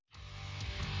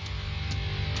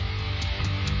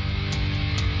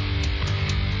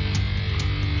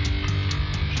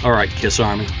All right, Kiss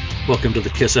Army, welcome to the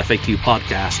Kiss FAQ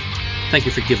podcast. Thank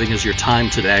you for giving us your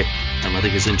time today and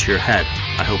letting us into your head.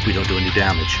 I hope we don't do any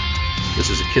damage.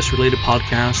 This is a Kiss-related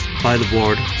podcast by the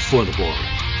board for the board.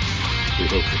 We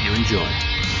hope that you enjoy.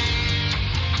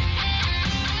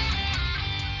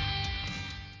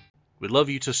 We'd love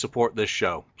you to support this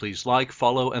show. Please like,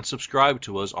 follow, and subscribe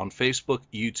to us on Facebook,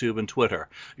 YouTube, and Twitter.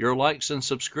 Your likes and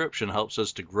subscription helps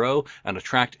us to grow and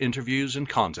attract interviews and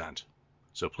content.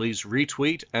 So please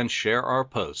retweet and share our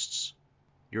posts.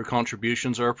 Your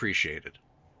contributions are appreciated.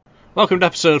 Welcome to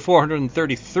episode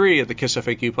 433 of the Kiss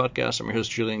FAQ podcast. I'm your host,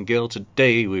 Julian Gill.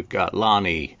 Today we've got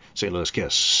Lonnie, St. Louis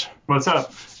Kiss. What's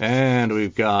up? And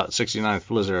we've got 69th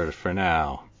Blizzard for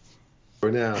now. For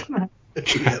now.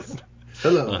 Yes.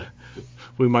 Hello.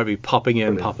 We might be popping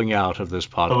in, popping out of this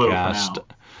podcast. For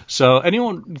now. So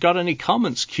anyone got any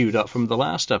comments queued up from the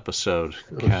last episode,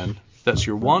 Ken? That's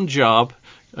your one job.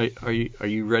 Are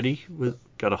you ready?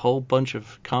 Got a whole bunch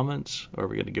of comments? Or are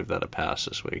we going to give that a pass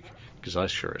this week? Because I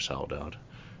sure as hell don't.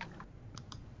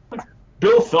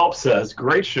 Bill Phelps says,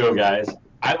 "Great show, guys.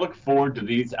 I look forward to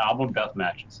these album death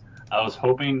matches. I was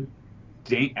hoping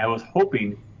this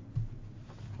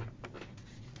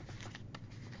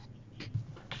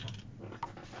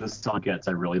song gets.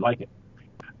 I really like it.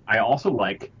 I also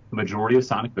like the majority of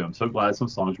Sonic Boom. So glad some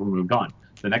songs were moved on.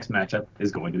 The next matchup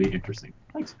is going to be interesting."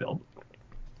 Thanks, Bill.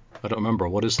 I don't remember.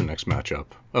 What is the next matchup?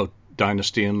 Oh,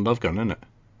 Dynasty and Love Gun, isn't it?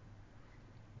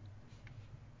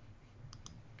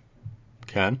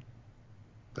 Ken?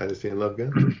 Dynasty and Love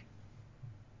Gun?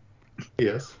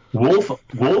 Yes.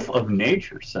 Wolf of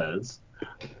Nature says,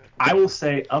 "I will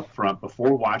say up front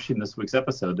before watching this week's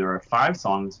episode, there are 5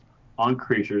 songs on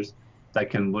Creatures that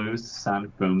can lose to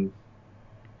Sonic Boom.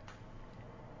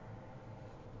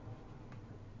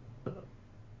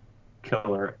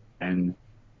 Killer and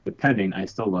Depending, I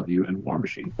Still Love You, and War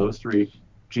Machine. Those 3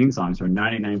 Gene songs are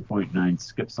 99.9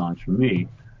 skip songs for me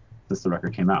since the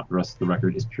record came out. The rest of the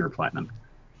record is pure platinum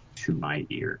to my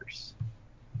ears."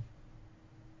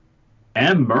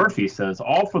 M. Murphy says,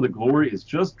 "All for the Glory is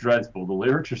just dreadful. The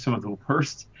lyrics are some of the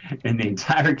worst in the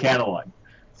entire catalog.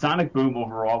 Sonic Boom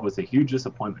overall was a huge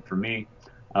disappointment for me.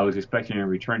 I was expecting a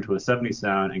return to a 70s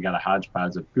sound and got a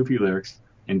hodgepodge of goofy lyrics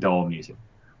and dull music."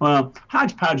 Well,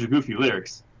 hodgepodge of goofy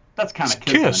lyrics, that's kind of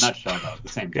Kiss in a nutshell, though, at the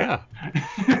same time.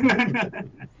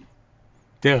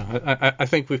 Yeah, I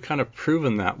think we've kind of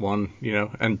proven that one,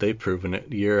 and they've proven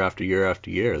it year after year after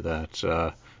year that,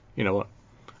 you know what,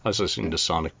 I was listening to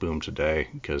Sonic Boom today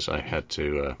because I had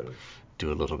to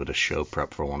do a little bit of show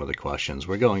prep for one of the questions.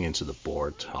 We're going into the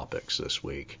board topics this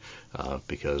week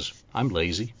because I'm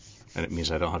lazy, and it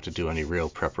means I don't have to do any real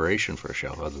preparation for a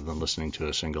show other than listening to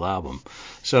a single album.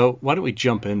 So why don't we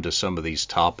jump into some of these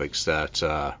topics that,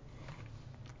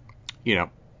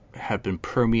 have been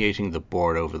permeating the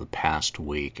board over the past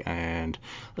week. And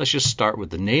let's just start with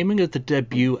the naming of the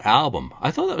debut album.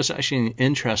 I thought that was actually an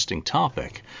interesting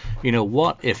topic.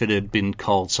 What if it had been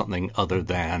called something other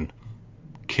than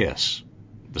Kiss,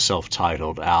 the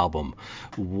self-titled album?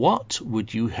 What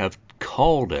would you have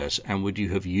called it, and would you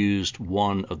have used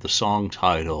one of the song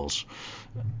titles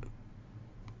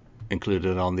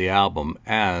included on the album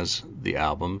as the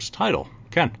album's title?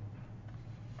 Ken?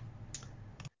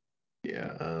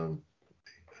 Yeah,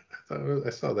 I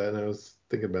saw that and I was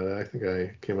thinking about it. I think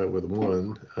I came up with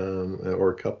one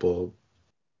or a couple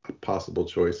of possible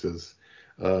choices.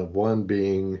 One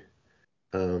being,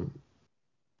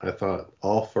 I thought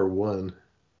All for One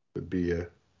would be a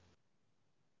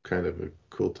kind of a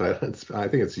cool title. I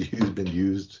think it's been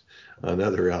used on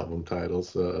other album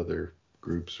titles, other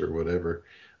groups or whatever.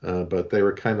 But they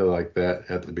were kind of like that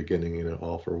at the beginning,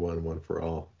 all for one, one for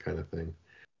all kind of thing.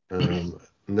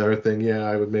 Another thing,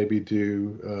 I would maybe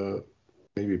do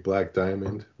maybe Black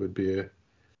Diamond would be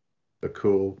a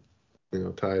cool,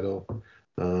 title.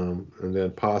 And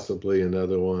then possibly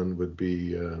another one would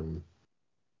be,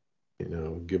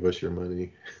 Give Us Your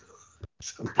Money.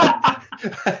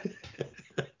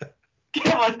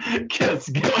 Give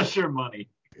us your money.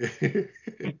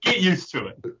 Get used to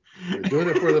it. We're doing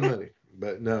it for the money.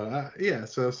 But no,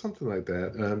 so something like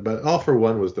that. But All for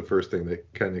One was the first thing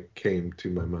that kind of came to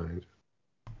my mind.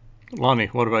 Lonnie,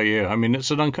 what about you? I mean, it's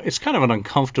kind of an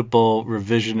uncomfortable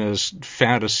revisionist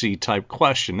fantasy type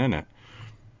question, isn't it?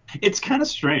 It's kind of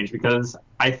strange because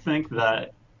I think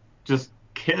that just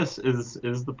Kiss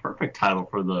is the perfect title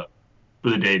for the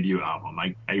debut album.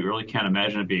 I really can't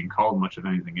imagine it being called much of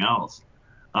anything else.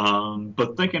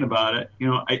 But thinking about it,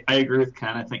 I agree with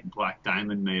Ken. I think Black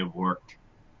Diamond may have worked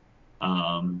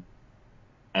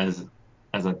as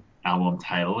an album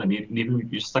title, and even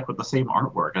if you stuck with the same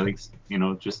artwork, I think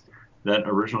just that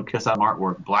original Kiss album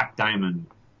artwork, Black Diamond,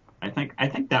 I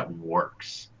think that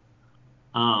works.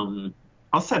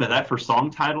 Outside of that, for song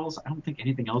titles, I don't think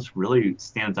anything else really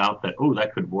stands out that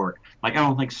that could work. Like I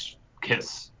don't think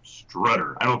Kiss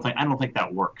Strutter. I don't think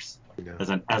that works Yeah. as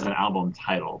an album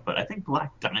title, but I think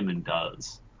Black Diamond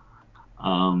does.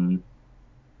 Um,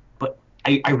 but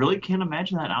I really can't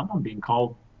imagine that album being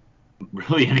called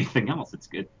really anything else.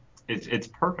 It's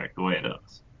perfect the way it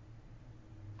is.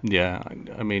 Yeah,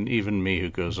 I mean, even me who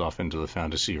goes off into the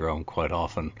fantasy realm quite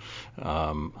often,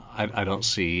 I don't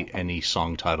see any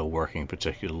song title working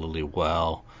particularly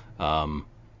well. If I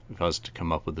was to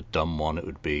come up with a dumb one, it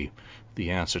would be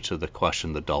the answer to the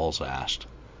question the Dolls asked,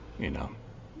 you know,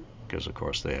 because of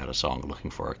course they had a song looking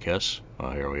for a kiss.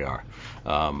 Well, here we are.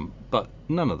 But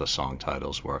none of the song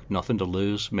titles work. Nothing to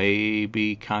Lose,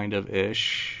 maybe kind of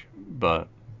ish, but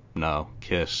no,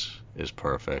 Kiss is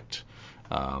perfect.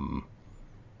 Um,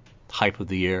 Hype of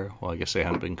the Year. Well, I guess they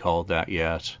haven't been called that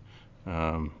yet.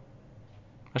 Um,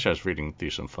 Actually, I was reading through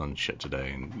some fun shit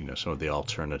today, and some of the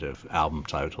alternative album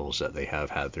titles that they have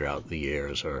had throughout the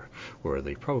years are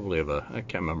worthy. Probably of a. I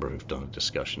can't remember if we've done a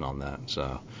discussion on that.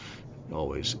 So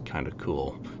always kind of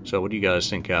cool. So what do you guys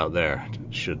think out there?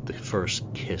 Should the first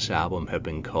Kiss album have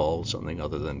been called something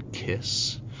other than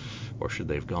Kiss? Or should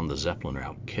they have gone the Zeppelin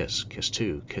route? Kiss, Kiss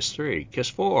 2, Kiss 3, Kiss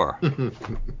 4.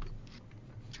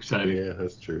 Exciting. Yeah,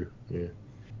 that's true. Yeah.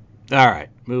 All right,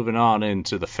 moving on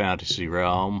into the fantasy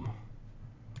realm.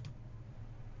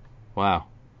 Wow,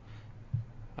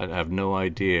 I have no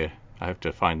idea. I have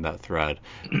to find that thread.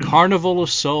 Carnival of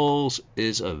Souls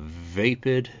is a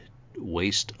vapid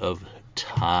waste of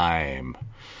time.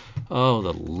 Oh,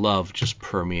 the love just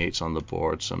permeates on the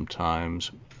board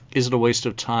sometimes. Is it a waste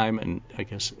of time? And I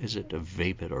guess, is it a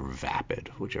vapid or vapid?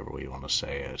 Whichever way you want to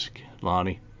say it.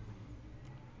 Lonnie?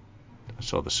 I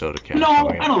saw the soda can No,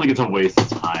 coming I up. don't think it's a waste of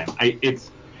time. It's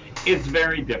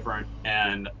very different,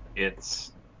 and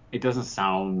it doesn't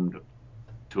sound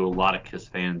to a lot of Kiss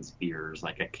fans' ears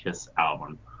like a Kiss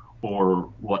album,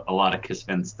 or what a lot of Kiss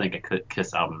fans think a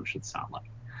Kiss album should sound like.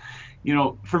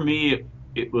 For me,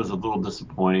 it was a little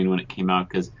disappointing when it came out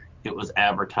because it was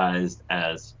advertised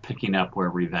as picking up where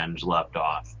Revenge left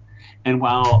off. And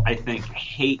while I think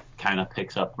Hate kind of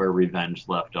picks up where Revenge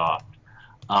left off,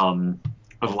 um,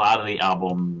 a lot of the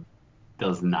album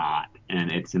does not,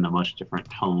 and it's in a much different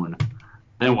tone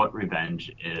than what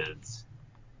Revenge is.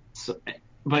 So,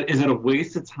 but is it a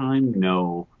waste of time?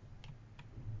 No.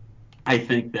 I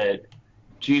think that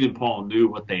Gene and Paul knew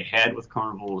what they had with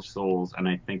Carnival of Souls, and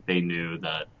I think they knew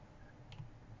that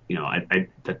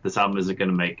that this album isn't going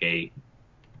to make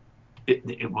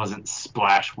it wasn't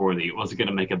splash worthy. It wasn't going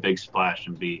to make a big splash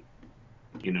and be,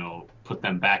 put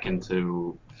them back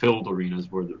into filled arenas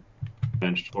where the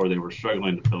bench or they were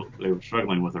struggling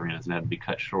with arenas and had to be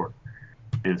cut short.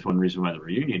 And it's one reason why the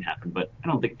reunion happened. But I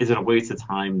don't think, is it a waste of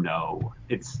time? No.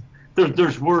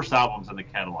 There's worse albums in the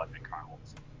catalog than Carnival.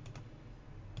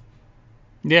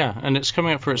 Yeah, and it's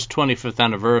coming up for its 25th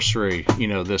anniversary,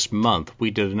 this month.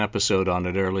 We did an episode on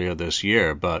it earlier this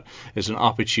year, but it's an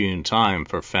opportune time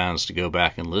for fans to go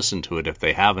back and listen to it if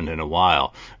they haven't in a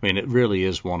while. I mean, it really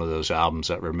is one of those albums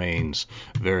that remains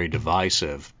very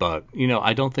divisive, but,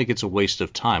 I don't think it's a waste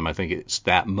of time. I think it's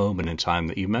that moment in time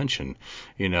that you mentioned.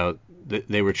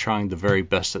 They were trying the very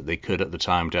best that they could at the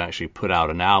time to actually put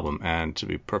out an album, and to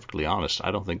be perfectly honest,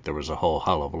 I don't think there was a whole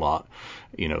hell of a lot,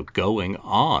 going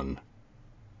on.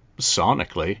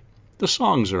 Sonically, the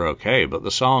songs are okay, but the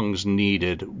songs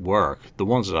needed work. The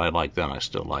ones that I liked then, I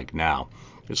still like now.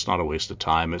 It's not a waste of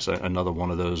time. It's another one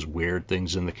of those weird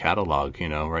things in the catalog,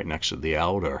 right next to The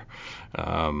Elder,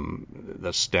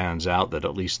 that stands out, that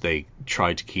at least they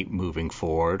tried to keep moving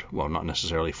forward. Well, not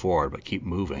necessarily forward, but keep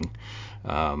moving.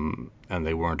 And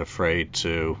they weren't afraid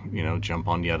to, jump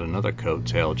on yet another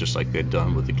coattail, just like they'd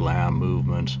done with the glam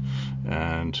movement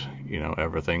and,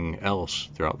 everything else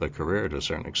throughout their career to a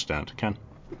certain extent. Ken?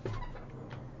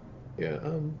 Yeah.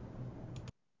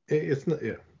 It's not.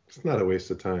 Yeah. It's not a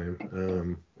waste of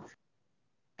time.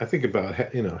 I think about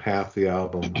half the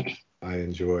album I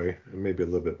enjoy, maybe a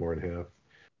little bit more than half.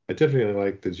 I definitely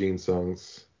like the Gene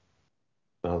songs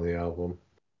on the album,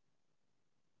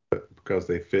 but because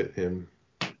they fit him,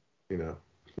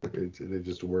 they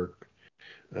just work.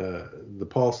 The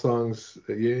Paul songs,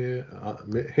 yeah,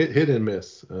 hit and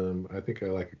miss. I think I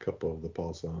like a couple of the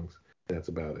Paul songs. That's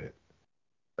about it.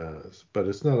 But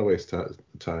it's not a waste of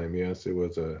time. Yes, it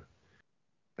was a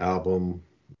album,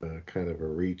 kind of a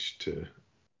reach to,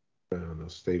 I don't know,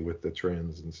 stay with the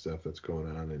trends and stuff that's going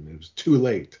on, and it was too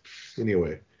late.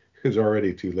 Anyway, it was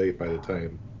already too late by the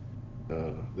time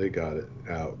they got it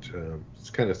out. It's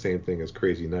kind of the same thing as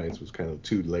Crazy Nights was kind of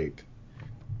too late.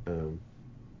 Um,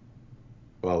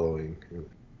 following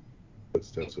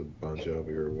footsteps of Bon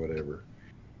Jovi or whatever.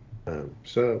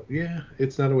 So yeah,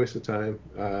 it's not a waste of time.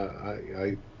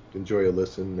 I enjoy a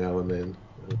listen now and then.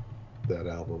 That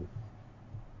album,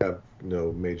 have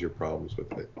no major problems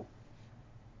with it.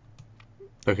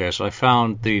 Okay, so I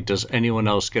found the "Does anyone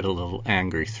else get a little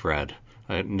angry" thread.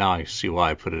 Now I see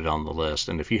why I put it on the list.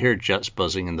 And if you hear jets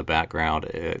buzzing in the background,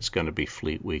 it's going to be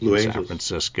Fleet Week Blue in Angels. San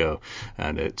Francisco,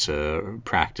 and it's a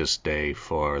practice day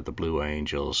for the Blue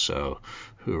Angels. So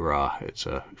hoorah! It's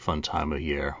a fun time of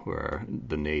year where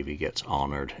the Navy gets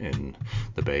honored in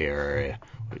the Bay Area,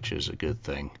 which is a good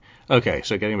thing. Okay,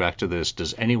 so getting back to this,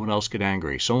 does anyone else get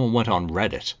angry? Someone went on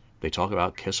Reddit. They talk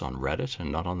about Kiss on Reddit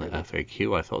and not on the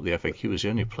FAQ. I thought the FAQ was the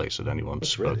only place that anyone What's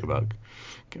spoke Reddit? about.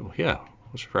 Well, yeah,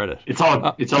 what's Reddit?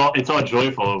 It's all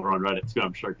joyful over on Reddit too.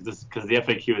 I'm sure because the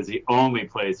FAQ is the only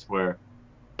place where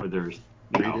there's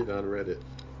Read it on Reddit.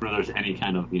 where there's any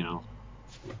kind of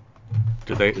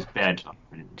Do they just bad talk.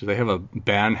 do they have a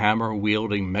banhammer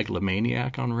wielding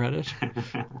megalomaniac on Reddit?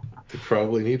 They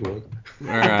probably need one. All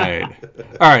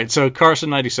right. So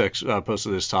Carson96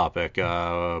 posted this topic.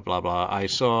 Blah blah. I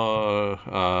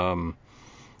saw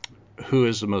who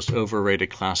is the most overrated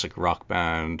classic rock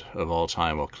band of all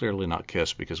time? Well, clearly not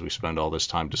Kiss, because we spend all this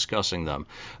time discussing them.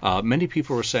 Many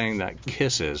people were saying that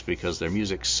Kiss is, because their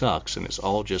music sucks and it's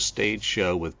all just stage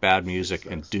show with bad music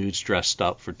and dudes dressed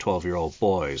up for 12-year-old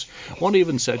boys. One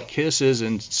even said Kiss is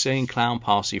Insane Clown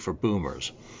Posse for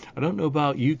boomers. I don't know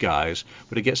about you guys,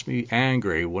 but it gets me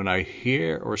angry when I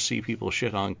hear or see people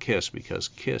shit on Kiss, because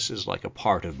Kiss is like a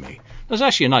part of me. That's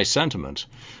actually a nice sentiment,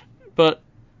 but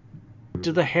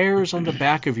do the hairs on the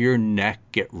back of your neck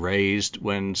get raised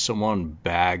when someone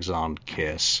bags on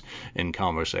Kiss in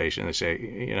conversation? They say,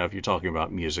 if you're talking about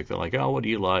music, they're like, oh, what do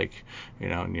you like?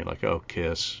 And you're like, oh,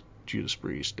 Kiss, Judas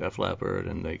Priest, Def Leppard,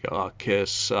 and they go, oh,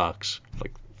 Kiss sucks.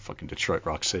 Like fucking Detroit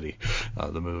Rock City,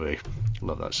 the movie.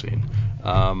 Love that scene.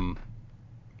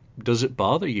 Does it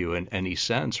bother you in any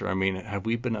sense? Or, have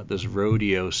we been at this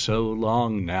rodeo so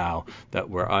long now that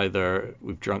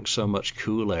we've drunk so much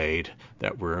Kool-Aid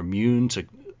that we're immune to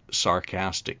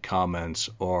sarcastic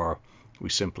comments, or we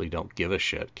simply don't give a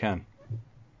shit? Ken?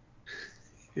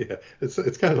 Yeah,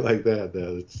 it's kind of like that,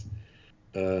 though. It's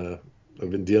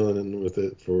I've been dealing with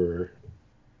it for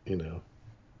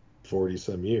 40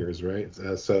 some years, right?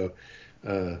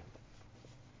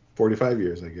 45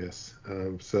 years, I guess.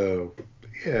 So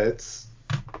yeah, it's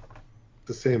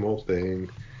the same old thing.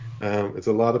 It's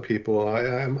a lot of people.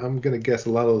 I'm gonna guess a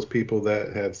lot of those people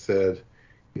that have said,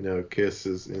 Kiss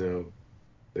is,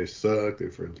 they suck.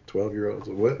 They're for 12-year-olds,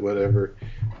 whatever.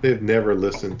 They've never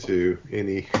listened to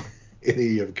any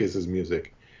of Kiss's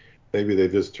music. Maybe they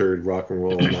just heard Rock and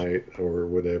Roll All Night or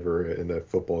whatever in a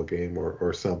football game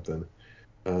or something.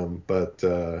 But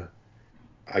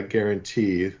I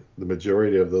guarantee the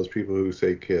majority of those people who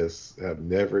say Kiss have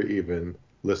never even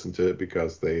listened to it,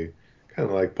 because they, kind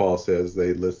of like Paul says,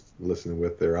 they listen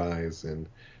with their eyes, and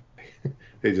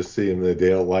they just see them. They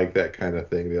don't like that kind of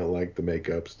thing. They don't like the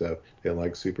makeup stuff. They don't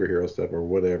like superhero stuff or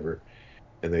whatever.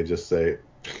 And they just say,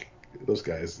 those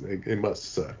guys, they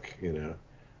must suck,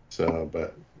 So,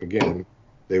 but again,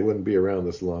 they wouldn't be around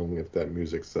this long if that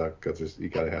music sucked, because you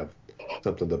got to have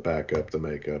something to back up the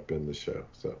makeup in the show.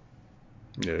 So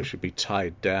Yeah, it should be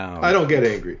tied down. I don't get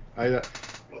angry.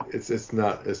 It's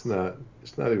not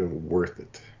even worth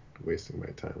it, wasting my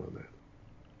time on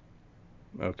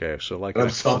that. Okay, so like I'm in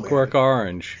a so Clockwork mad.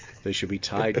 Orange, they should be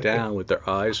tied down with their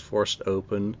eyes forced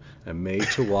open and made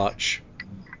to watch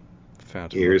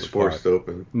Phantom Ears of the Park. forced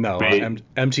open. No, Made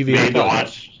MTV to Unplugged.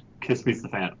 watch Kiss Meets the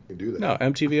Phantom. You can do that. No,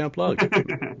 MTV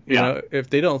Unplugged. Yeah. If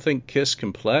they don't think Kiss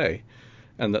can play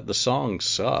and that the songs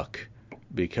suck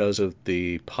because of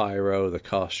the pyro, the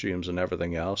costumes, and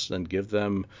everything else, then give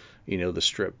them, the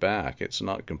strip back. It's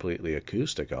not completely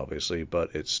acoustic, obviously,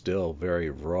 but it's still very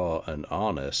raw and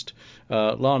honest.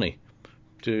 Lonnie,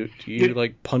 do you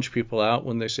like punch people out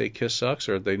when they say Kiss sucks,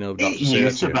 or they know not It to say it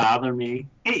used to to you? bother me.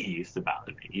 It used to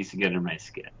bother me. It used to get under my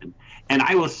skin, and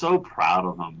I was so proud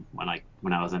of them when I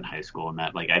was in high school, and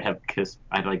that I'd have Kiss.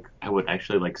 I would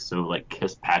actually sew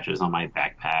Kiss patches on my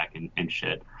backpack and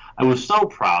shit. I was so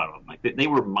proud of them. They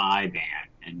were my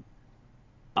band,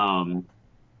 um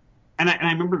and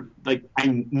I remember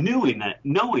I knowing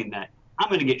that I'm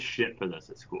gonna get shit for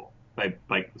this at school by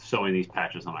sewing these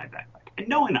patches on my backpack, and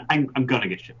knowing that I'm gonna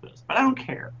get shit for this, but I don't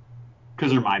care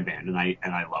because they're my band, and I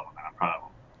love them, and I'm proud of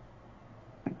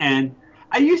them. And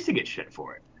I used to get shit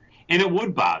for it, and it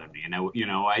would bother me, and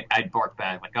I'd bark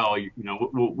back oh,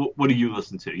 what do you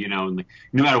listen to, and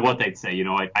no matter what they'd say,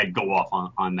 I'd go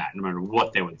off on that, no matter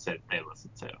what they would say that they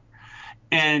listened to,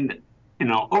 and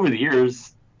over the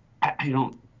years, I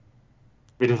don't.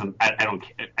 It doesn't. I don't.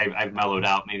 I've mellowed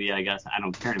out. Maybe I guess I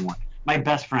don't care anymore. My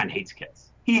best friend hates Kiss.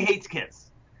 He hates Kiss.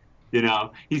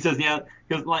 He says, yeah,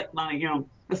 because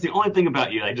that's the only thing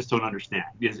about you I just don't understand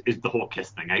is the whole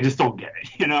Kiss thing. I just don't get it.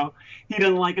 He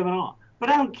doesn't like him at all. But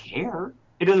I don't care.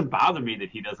 It doesn't bother me that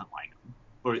he doesn't like him,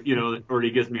 or he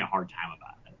gives me a hard time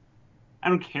about it. I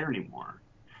don't care anymore.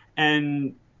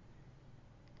 And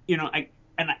I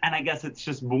guess it's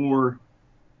just more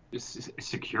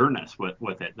secureness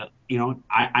with it. That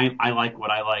I like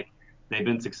what I like. They've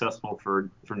been successful for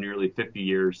nearly 50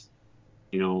 years.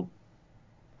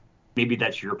 Maybe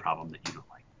that's your problem that you don't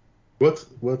like.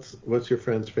 What's your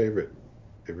friend's favorite?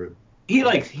 He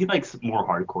likes more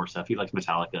hardcore stuff. He likes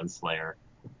Metallica and Slayer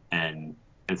and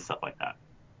stuff like that.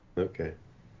 Okay.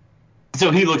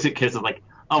 So he looks at Kiss as like,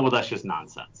 oh well, that's just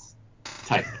nonsense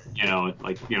type. They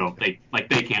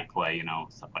can't play,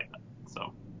 stuff like that.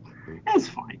 So it's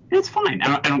fine. It's fine.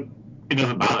 I don't. It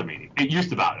doesn't bother me. It used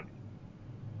to bother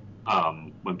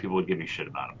me. When people would give me shit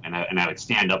about him, and I would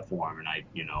stand up for him, and I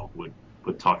would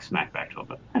talk smack back to him,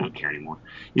 but I don't care anymore.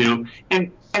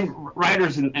 And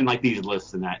writers and like these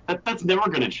lists and that's never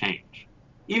going to change.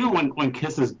 Even when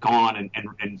Kiss is gone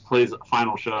and plays a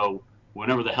final show,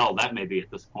 whenever the hell that may be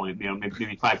at this point,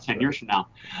 maybe 5-10 years from now,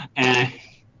 and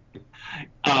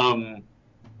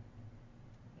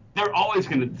they're always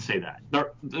going to say that.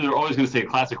 They're always going to say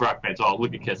classic rock fans, oh,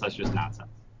 look at Kiss, that's just nonsense.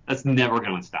 That's never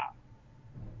going to stop.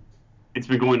 It's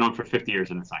been going on for 50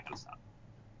 years and it's not going to stop.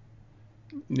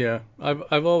 Yeah,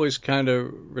 I've always kind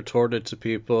of retorted to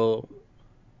people,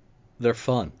 they're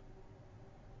fun.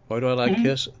 Why do I like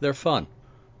Kiss? They're fun.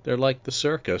 They're like the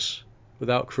circus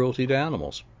without cruelty to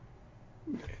animals.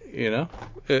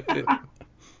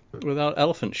 Without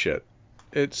elephant shit.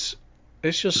 It's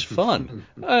just fun.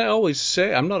 I always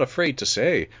say, I'm not afraid to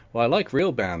say, well, I like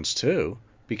real bands too.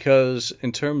 Because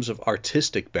in terms of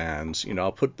artistic bands,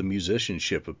 I'll put the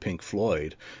musicianship of Pink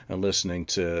Floyd and listening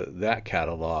to that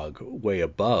catalog way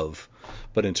above.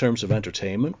 But in terms of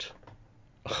entertainment,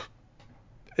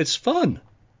 it's fun.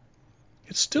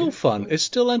 It's still fun. It's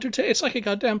still entertaining. It's like a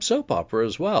goddamn soap opera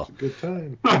as well. It's a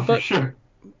good time. For sure.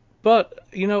 But,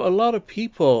 a lot of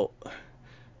people,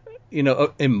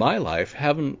 in my life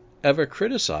haven't ever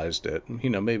criticized it.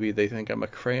 Maybe they think I'm a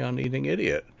crayon-eating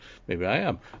idiot. Maybe I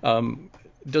am.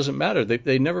 It doesn't matter.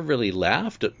 They never really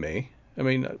laughed at me. I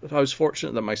mean, I was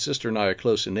fortunate that my sister and I are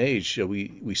close in age, so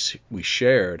we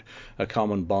shared a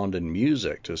common bond in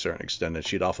music to a certain extent, and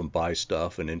she'd often buy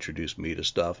stuff and introduce me to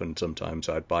stuff, and sometimes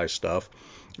I'd buy stuff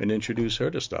and introduce her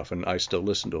to stuff, and I still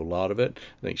listen to a lot of it.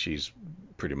 I think she's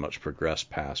pretty much progressed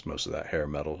past most of that hair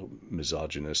metal,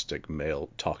 misogynistic,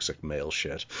 toxic male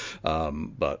shit.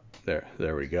 But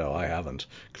there we go. I haven't,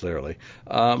 clearly.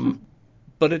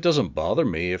 But it doesn't bother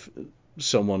me if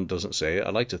someone doesn't say it. I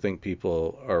like to think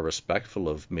people are respectful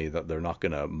of me, that they're not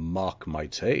going to mock my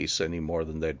taste any more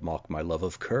than they'd mock my love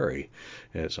of curry.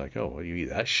 And it's like, oh, well, you eat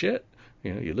that shit?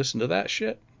 You listen to that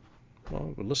shit?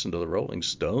 Well, we listen to the Rolling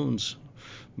Stones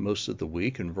most of the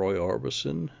week and Roy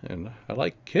Orbison, and I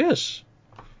like Kiss.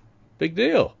 Big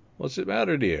deal. What's it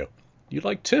matter to you? You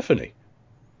like Tiffany.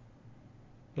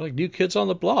 You like New Kids on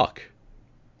the Block.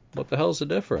 What the hell's the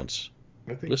difference?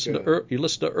 I think, you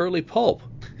listen to early Pulp.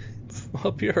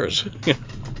 Up yours. I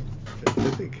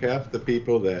think half the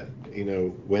people that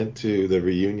went to the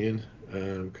reunion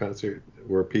concert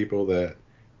were people that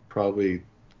probably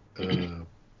kind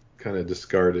of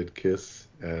discarded Kiss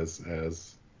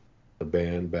as a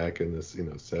band back in the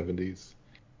 70s.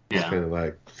 Yeah. Kind of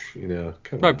like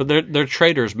come right, on. But they're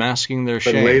traitors masking their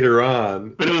shame. But later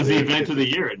on, but it was the event of the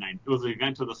year it was the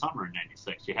event of the summer in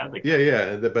 '96. You had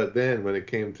but then when it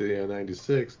came to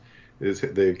 '96.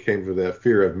 They came for that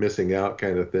fear of missing out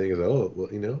kind of thing. Is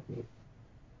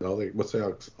what's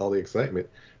all the excitement?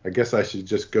 I guess I should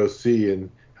just go see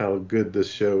and how good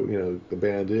this show, the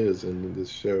band is, and this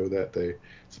show that they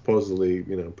supposedly,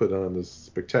 put on this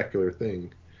spectacular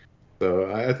thing.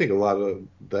 So I think a lot of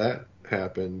that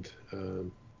happened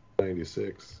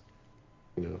 '96.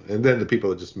 And then the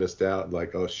people that just missed out,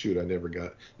 like, oh shoot,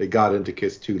 they got into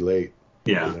Kiss too late.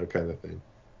 Yeah. Kind of thing.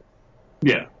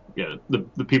 Yeah. Yeah,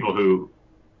 the people who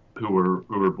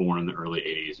were born in the early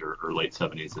 '80s or late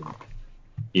 '70s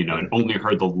and only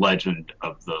heard the legend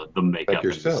of the makeup like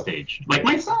and the stage, like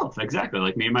myself, exactly,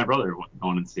 like me and my brother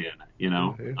going and seeing it,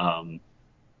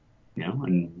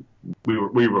 and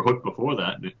we were hooked before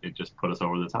that, and it just put us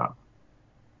over the top.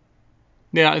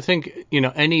 Yeah, I think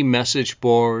any message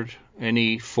board,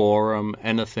 any forum,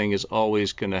 anything is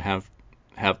always going to have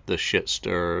the shit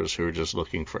stirrers who are just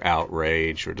looking for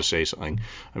outrage or to say something.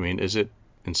 I mean, is it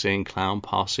Insane Clown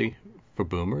Posse for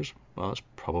boomers? Well, it's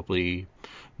probably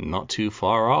not too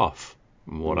far off.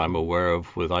 What I'm aware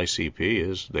of with ICP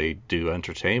is they do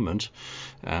entertainment,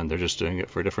 and they're just doing it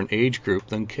for a different age group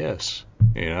than Kiss.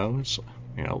 It's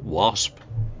Wasp,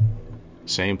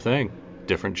 same thing,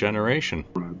 different generation.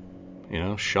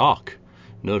 Shock,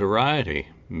 notoriety,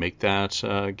 make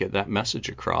that get that message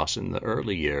across in the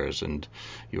early years, and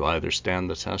you either stand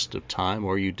the test of time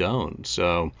or you don't.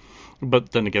 So,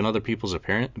 but then again, other people's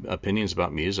opinions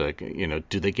about music,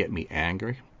 do they get me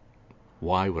angry?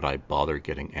 Why would I bother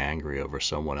getting angry over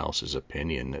someone else's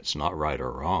opinion? It's not right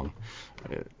or wrong.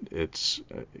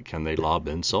 Can they lob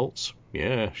insults?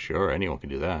 Yeah, sure, anyone can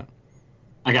do that.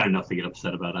 I got enough to get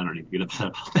upset about. I don't need to get upset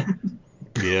about that.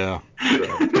 Yeah.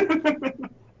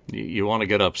 You want to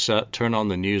get upset? Turn on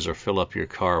the news or fill up your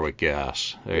car with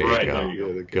gas. There you Right, go. there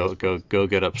you go. Go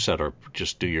get upset, or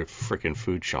just do your freaking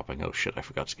food shopping. Oh shit, I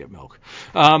forgot to get milk.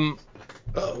 Oh.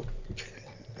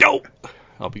 Nope.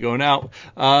 I'll be going out.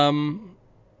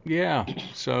 Yeah.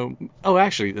 So,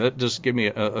 actually, that just gave me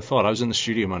a thought. I was in the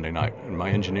studio Monday night, and my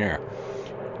engineer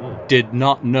did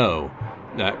not know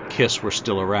that Kiss were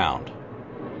still around.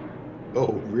 Oh,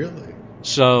 really?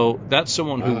 So that's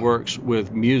someone who works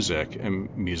with music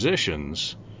and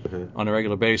musicians on a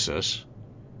regular basis,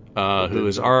 who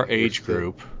is our age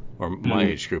group, or my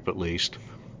age group at least,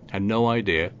 had no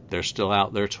idea they're still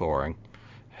out there touring,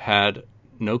 had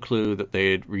no clue that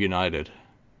they had reunited.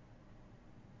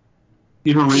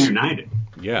 Even reunited.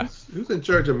 Yeah. Who's in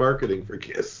charge of marketing for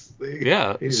Kiss? They need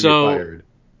to be fired.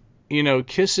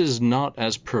 Kiss is not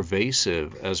as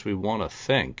pervasive as we want to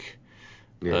think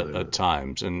at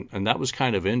times, and that was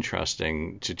kind of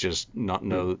interesting to just not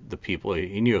know the people.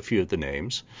 He knew a few of the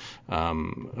names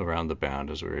around the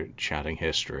band as we were chatting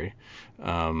history,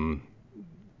 but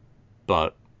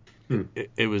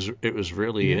it was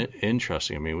really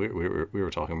interesting. I mean, we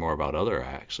were talking more about other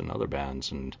acts and other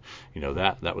bands, and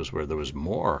that was where there was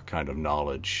more kind of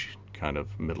knowledge, kind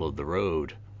of middle of the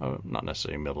road, not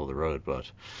necessarily middle of the road,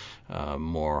 but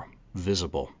more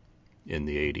visible in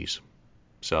the 80s.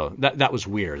 So that was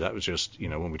weird. That was just,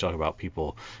 when we talk about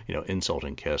people,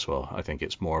 insulting Kiss, well, I think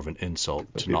it's more of an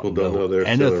insult to not know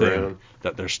anything,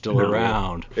 that they're still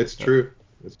around. It's true.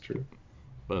 It's true.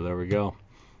 But there we go.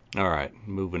 All right,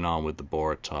 moving on with the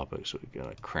board topics. We're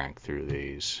going to crank through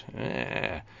these.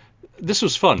 This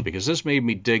was fun because this made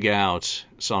me dig out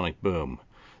Sonic Boom,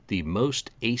 the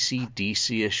most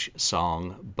AC/DC-ish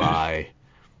song by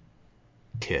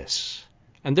Kiss.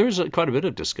 And there was quite a bit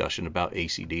of discussion about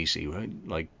AC/DC, right?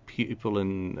 Like people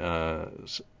in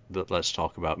the Let's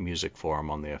Talk About Music forum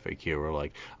on the FAQ were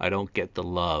like, I don't get the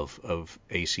love of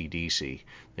AC/DC.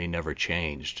 They never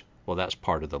changed. Well, that's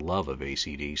part of the love of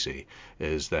AC/DC,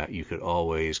 is that you could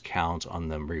always count on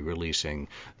them re-releasing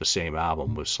the same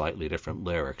album with slightly different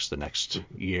lyrics the next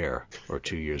year or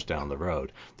 2 years down the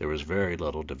road. There was very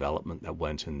little development that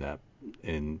went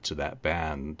into that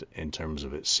band in terms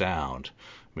of its sound.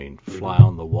 I mean, Fly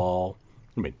on the Wall.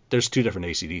 I mean, there's two different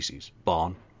AC/DCs,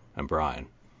 Bon and Brian.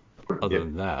 Other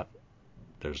than that,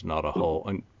 there's not a whole.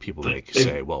 And people may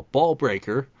say, well, Ball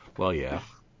Breaker. Well, yeah.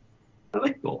 I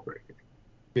like Ball Breaker.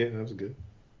 Yeah, that was good.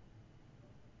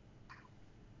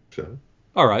 So.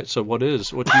 All right. So what do you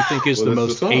think is the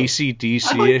most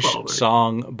AC/DC-ish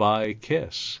song by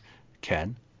Kiss,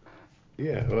 Ken?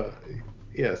 Yeah. Well,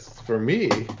 yes. For me,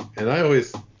 and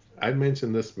I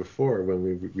mentioned this before when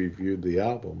we reviewed the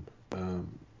album.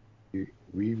 We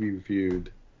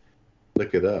reviewed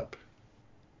 "Look It Up."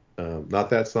 Not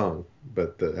that song,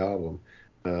 but the album.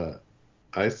 I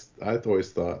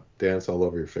always thought "Dance All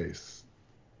Over Your Face"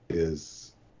 is,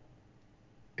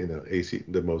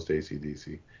 the most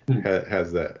AC/DC.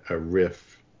 Has a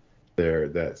riff there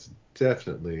that's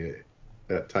definitely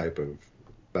that type of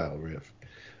style riff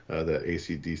that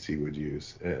AC/DC would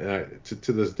use. And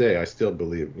to this day, I still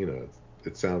believe,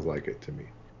 it sounds like it to me.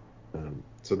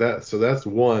 So that's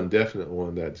one definite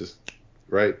one that just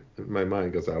right in my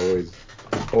mind, because I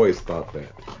always thought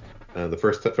that.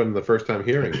 From the first time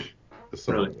hearing the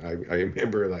song, really? I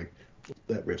remember like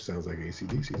that riff sounds like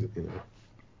AC/DC,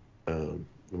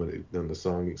 when the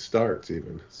song starts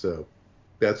even. So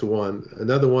that's one.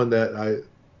 Another one that I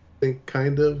think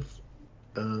kind of,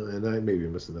 and I maybe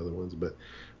missed another ones, but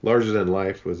Larger Than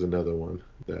Life was another one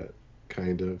that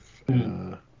kind of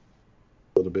a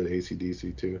little bit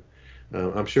AC/DC too.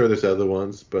 I'm sure there's other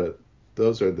ones, but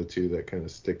those are the two that kind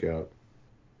of stick out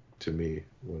to me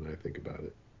when I think about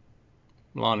it.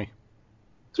 Lonnie.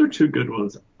 Those are two good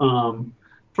ones.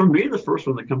 For me, the first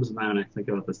one that comes to mind when I think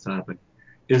about this topic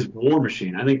is War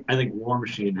Machine. I think War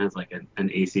Machine has like an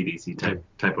AC/DC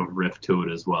type of riff to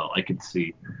it as well. I could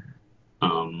see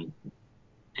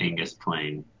Angus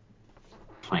playing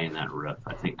playing that riff.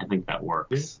 I think that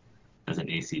works as an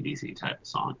AC/DC type of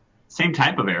song. Same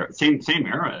type of era, same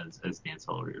era as Dance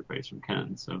All Over Your Face from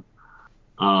Ken. So,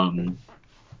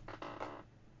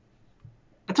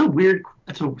 that's a weird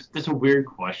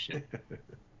question.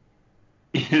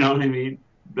 You know what I mean?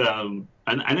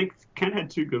 I think Ken had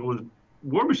two good ones.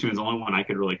 War Machine is the only one I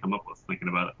could really come up with thinking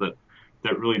about it.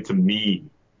 That really, to me,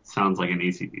 sounds like an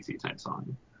AC/DC type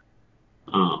song.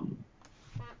 I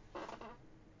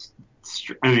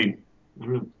mean, I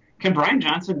don't know. Can Brian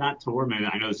Johnson not tour? Maybe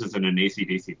I know this isn't an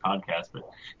AC/DC podcast, but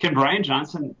can Brian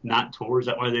Johnson not tour? Is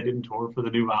that why they didn't tour for the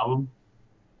new album?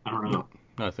 I don't know.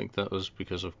 No, I think that was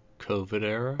because of COVID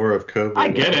era. Or of COVID. I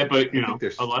get it, but I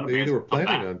think a lot of bands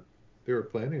they were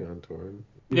planning on touring.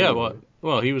 Yeah,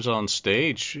 well, he was on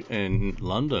stage in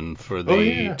London for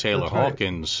the Taylor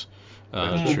Hawkins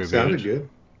tribute. Sounded good.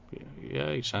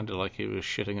 Yeah, he sounded like he was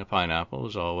shitting a pineapple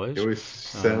as always. It always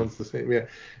sounds the same.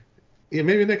 Yeah,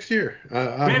 maybe next year.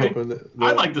 I'm hoping that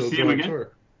I'd like to see him again.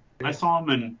 Tour. Yeah. I saw him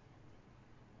in,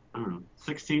 I don't know,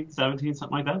 16, 17,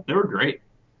 something like that. They were great.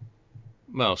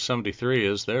 Well, 73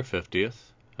 is their 50th,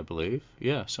 I believe.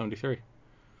 Yeah, 73.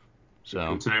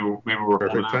 So maybe we're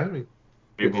perfect timing.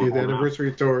 Maybe 50th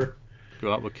anniversary tour.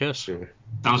 Go out with Kiss. Yeah.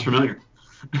 Sounds familiar.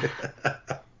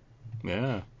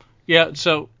 Yeah. Yeah,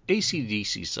 so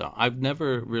AC/DC song. I've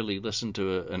never really listened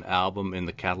to an album in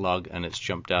the catalog and it's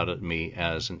jumped out at me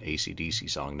as an AC/DC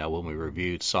song. Now, when we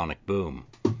reviewed Sonic Boom,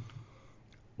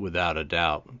 without a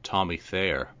doubt, Tommy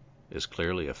Thayer is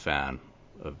clearly a fan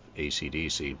of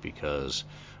AC/DC because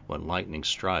when lightning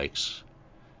strikes,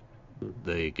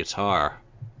 the guitar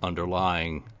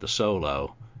underlying the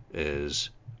solo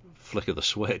is Flick of the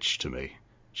Switch to me.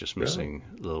 Just missing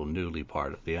the little newly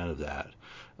part at the end of that.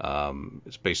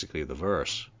 It's basically the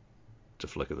verse to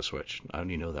Flick of the Switch. I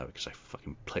only know that because I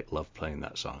fucking love playing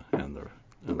that song and the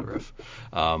riff.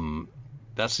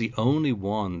 That's the only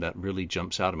one that really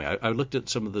jumps out at me. I looked at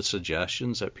some of the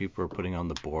suggestions that people were putting on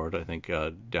the board. I think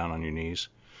Down on Your Knees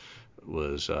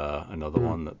was another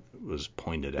one that was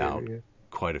pointed out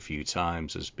quite a few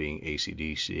times as being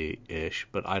AC/DC-ish,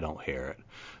 but I don't hear it.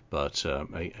 But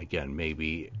again,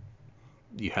 maybe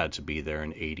you had to be there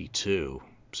in 82.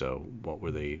 So what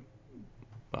were they?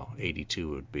 Well, 82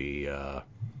 would be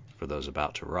for those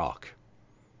about to rock.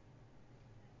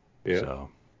 Yeah. So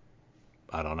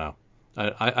I don't know.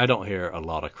 I don't hear a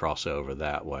lot of crossover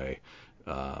that way.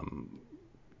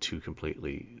 Two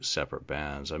completely separate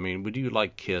bands. I mean, would you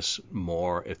like Kiss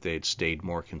more if they'd stayed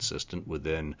more consistent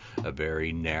within a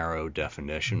very narrow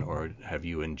definition, or have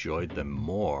you enjoyed them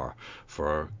more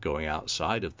for going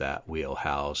outside of that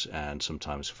wheelhouse and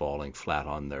sometimes falling flat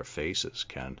on their faces,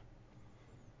 Ken?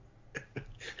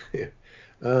 Yeah.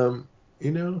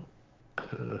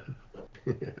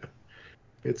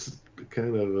 It's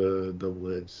kind of a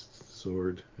double-edged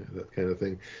sword, that kind of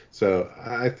thing. So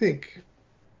I think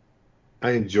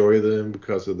I enjoy them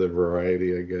because of the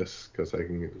variety, I guess, because I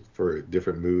can, for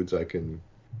different moods, I can,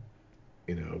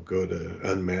 go to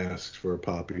Unmasked for a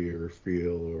poppier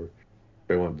feel, or if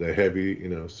I want the heavy,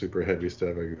 super heavy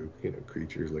stuff, I go,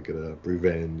 Creatures, look it up,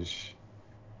 Revenge.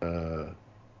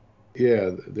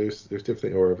 Yeah, there's different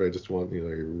things, or if I just want,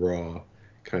 a raw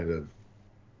kind of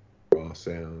raw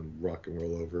sound, rock and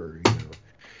roll over,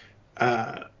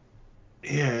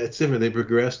 yeah, it's different. They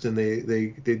progressed and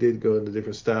they did go into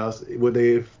different styles. Would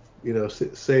they,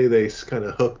 say they kind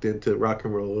of hooked into rock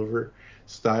and roll over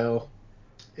style,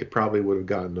 it probably would have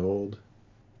gotten old,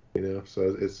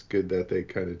 So it's good that they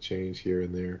kind of change here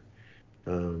and there.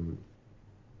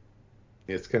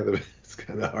 It's kind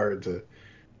of hard to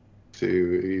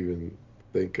even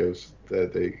think of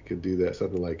that they could do that.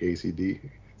 Something like ACD,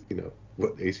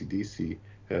 what AC/DC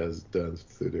has done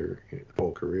through their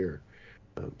whole career.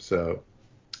 So,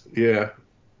 yeah,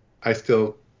 I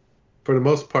still, for the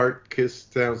most part, Kiss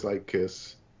sounds like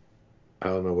Kiss. I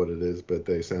don't know what it is, but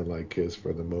they sound like Kiss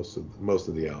for the most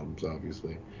of the albums,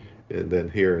 obviously. And then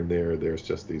here and there's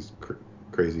just these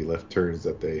crazy left turns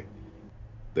that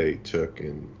they took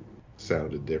and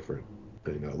sounded different,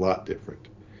 a lot different.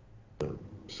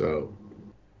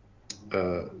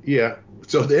 Yeah.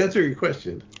 So to answer your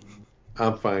question,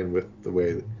 I'm fine with the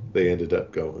way they ended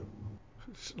up going.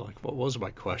 Like, what was my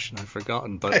question? I've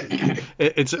forgotten, but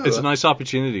it's a nice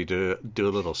opportunity to do a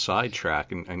little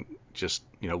sidetrack and just,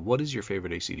 what is your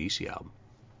favorite AC/DC album?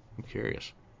 I'm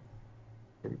curious.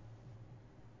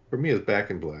 For me, it's Back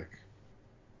in Black.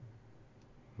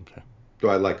 Okay. So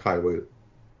I like Highway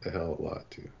to Hell a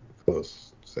lot too.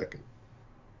 Close second.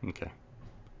 Okay.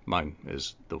 Mine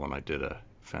is the one I did a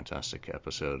fantastic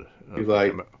episode of. You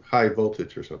like High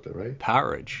Voltage or something, right?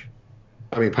 Powerage.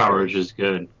 I mean, Powerage is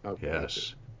good.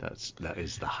 Yes. that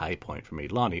is the high point for me.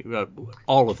 Lonnie,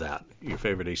 all of that, your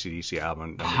favorite AC/DC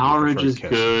album. Power Ridge is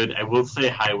good. I will say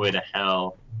Highway to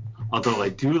Hell. Although I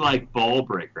do like Ball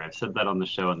Breaker. I've said that on the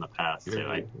show in the past too.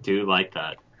 I do like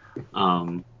that.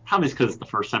 Probably because it's the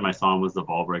first time I saw him was the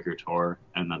Ball Breaker tour,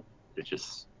 and that it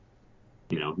just,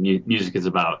 music is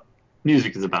about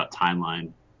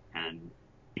timeline, and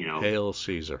Hail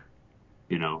Caesar.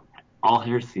 All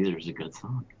Hail Caesar is a good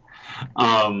song.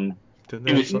 Didn't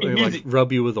they have something like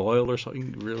rub you with oil or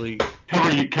something really?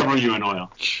 Cover you in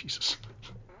oil. Jesus.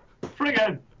 Pretty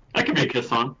good. That could be a Kiss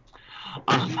song.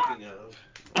 Speaking of.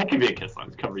 That could be a Kiss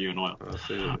song. Cover you in oil. I'll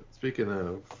say that. Speaking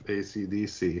of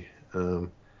AC/DC,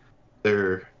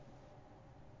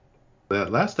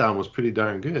 that last album was pretty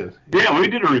darn good. Yeah, we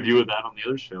did a review of that on the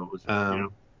other show. It was,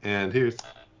 And here's.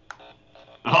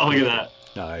 Oh, look at that.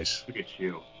 Nice. Look at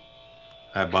you.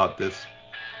 I bought this.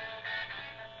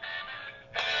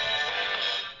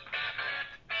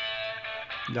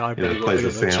 Now I better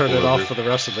turn it off for the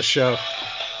rest of the show.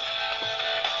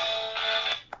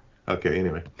 Okay,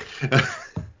 anyway.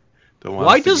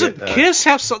 Why doesn't Kiss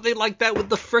have something like that with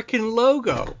the frickin'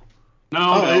 logo?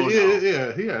 No.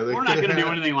 Yeah. We're not going to do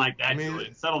anything like that.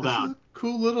 Settle down. This is a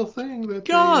cool little thing that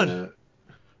God,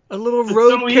 a little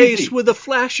road case with a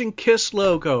flashing Kiss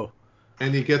logo.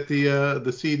 And you get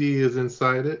the CD is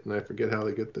inside it, and I forget how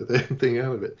they get the thing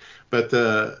out of it. But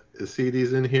the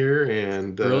CD's in here,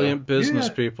 and brilliant business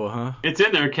people, huh? It's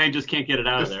in there. Kay just can't get it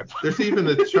out of there. There's even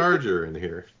a charger in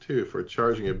here too for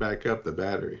charging it back up the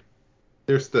battery.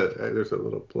 There's a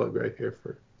little plug right here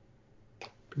for.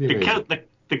 The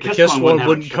Kiss one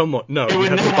wouldn't come on. No, you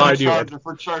have to buy a new one.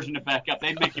 For charging it back up,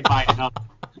 they'd make you buy another.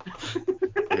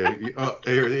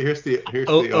 Here's the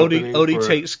Odie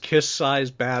takes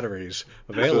Kiss-sized batteries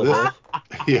available. So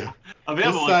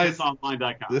available at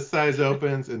kissonline.com. This size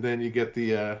opens, and then you get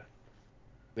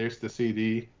there's the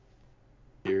CD.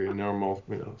 Your normal,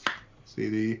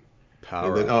 CD.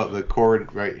 Power. And then the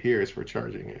cord right here is for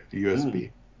charging it,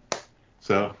 USB.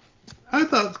 So I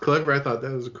thought it was clever. I thought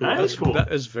that was cool.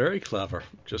 That is very clever.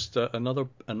 Just another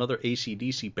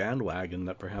AC/DC bandwagon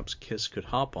that perhaps Kiss could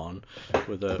hop on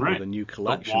with a new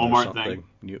collection or something.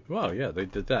 Well, yeah, they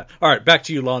did that. All right, back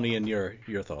to you, Lonnie, and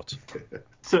your thoughts.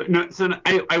 So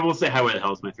I will say Highway to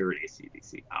Hell is my favorite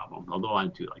AC/DC album, although I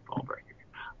do like Ball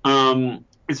Breaker.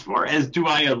 As far as do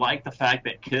I like the fact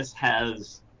that Kiss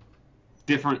has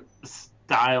different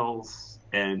styles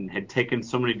and had taken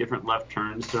so many different left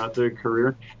turns throughout their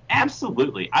career?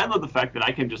 Absolutely. I love the fact that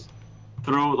I can just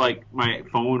throw my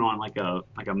phone on like a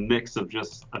mix of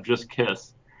just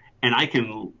Kiss, and I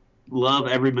can love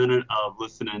every minute of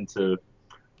listening to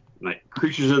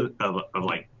Creatures of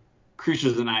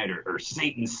Creatures of the Night or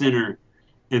Satan Sinner,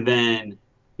 and then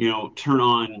turn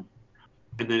on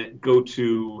and then go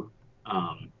to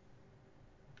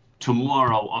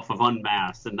Tomorrow off of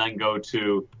Unmasked, and then go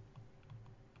to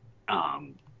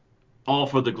All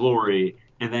for the Glory,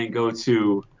 and then go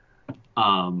to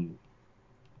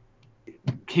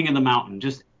King of the Mountain,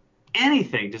 just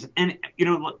anything, and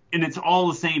it's all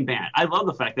the same band. I love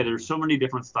the fact that there's so many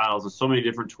different styles and so many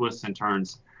different twists and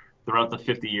turns throughout the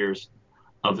 50 years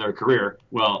of their career.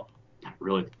 Well,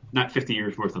 really, not 50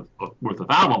 years worth of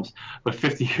albums, but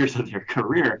 50 years of their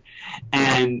career,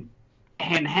 and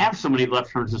have so many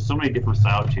left turns and so many different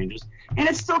style changes, and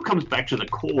it still comes back to the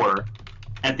core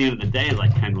at the end of the day,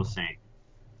 like Ken was saying.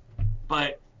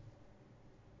 But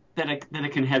that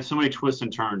it can have so many twists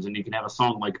and turns, and you can have a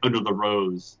song like Under the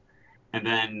Rose, and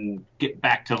then get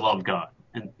back to Love God,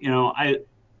 and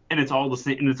it's all the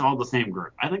same, and it's all the same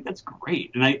group. I think that's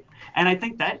great, and I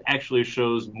think that actually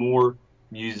shows more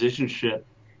musicianship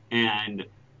and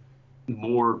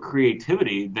more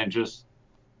creativity than just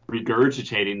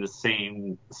regurgitating the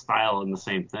same style and the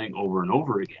same thing over and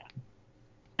over again.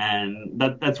 And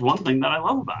that's one thing that I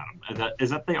love about them, is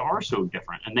that they are so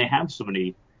different, and they have so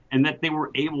many, and that they were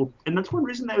able, and that's one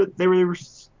reason they were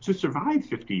to survive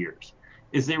 50 years,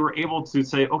 is they were able to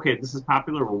say, okay, this is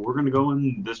popular, well, we're going to go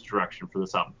in this direction for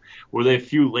this album. Were they a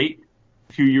few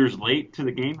years late to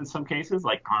the game in some cases,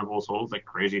 like Carnival of Souls, like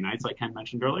Crazy Nights, like Ken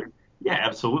mentioned earlier? Yeah,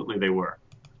 absolutely they were.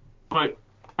 But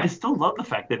I still love the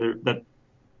fact that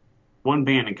one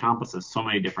band encompasses so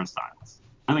many different styles.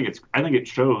 I think it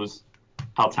shows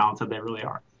how talented they really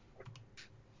are.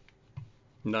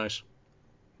 Nice.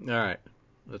 All right.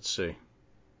 Let's see.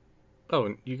 Oh,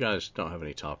 and you guys don't have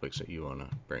any topics that you want to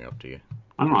bring up, do you?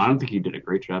 I don't know. I don't think you did a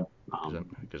great job.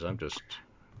 Because I'm just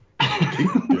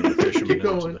doing the fisherman. Keep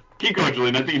going. Keep going,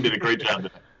 Julian. I think you did a great job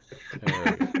today.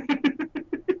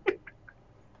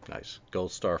 Nice.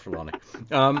 Gold star for Lonnie.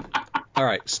 All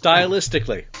right,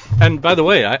 stylistically. And by the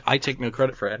way, I take no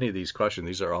credit for any of these questions.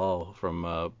 These are all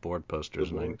from board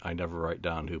posters, and I never write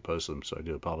down who posted them, so I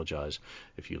do apologize.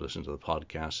 If you listen to the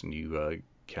podcast and you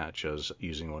catch us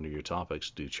using one of your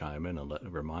topics, do chime in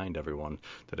and remind everyone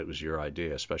that it was your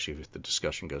idea, especially if the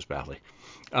discussion goes badly.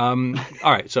 All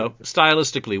right, so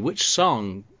stylistically, which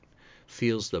song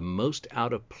feels the most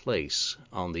out of place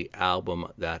on the album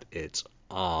that it's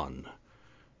on?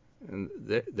 And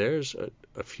there's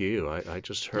a few. I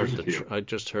just heard I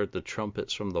just heard the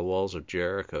Trumpets from the Walls of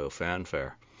Jericho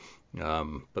fanfare,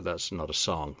 but that's not a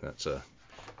song. That's a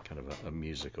kind of a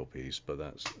musical piece, but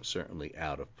that's certainly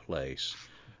out of place.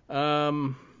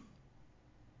 I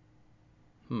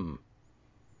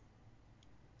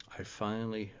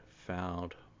finally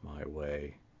found my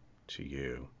way to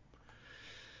you.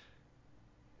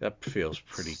 That feels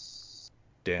pretty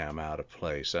damn out of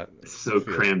place. That so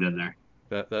crammed in there.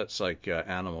 That's like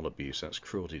animal abuse. That's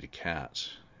cruelty to cats.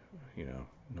 You know,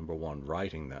 number one,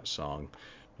 writing that song.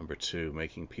 Number two,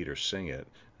 making Peter sing it.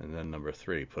 And then number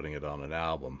three, putting it on an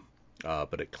album.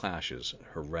 But it clashes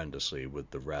horrendously with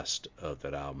the rest of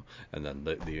that album. And then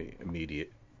the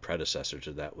immediate predecessor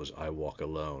to that was I Walk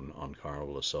Alone on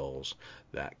Carnival of Souls.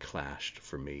 That clashed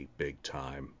for me big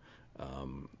time.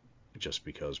 Just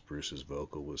because Bruce's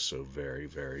vocal was so very,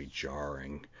 very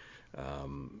jarring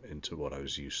into what I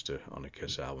was used to on a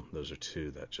Kiss album. Those are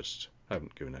two that just I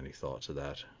haven't given any thought to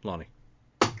that. Lonnie?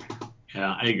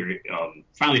 Yeah, I agree.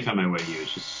 Finally Found My Way to You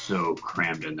is just so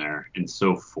crammed in there and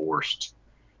so forced.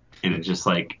 And it's just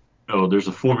like, oh, there's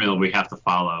a formula we have to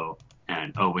follow,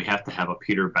 and oh, we have to have a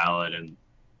Peter ballad, and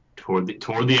toward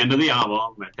the end of the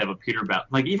album, we have to have a Peter ballad.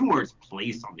 Like even where it's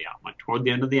placed on the album, like toward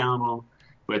the end of the album,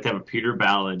 we have to have a Peter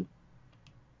ballad,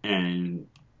 and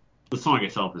the song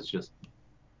itself is just,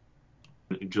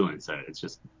 Julian said it, it's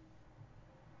just,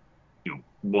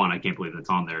 one, I can't believe it's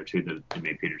on there. Two, that they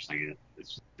made Peter sing it.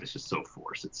 It's just so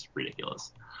forced. It's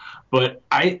ridiculous. But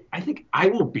I think I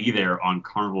Will Be There on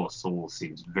Carnival of Souls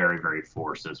seems very, very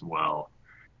forced as well,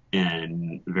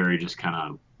 and very just kind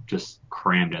of just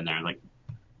crammed in there. Like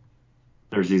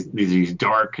there's these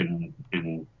dark and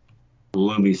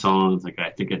gloomy songs. Like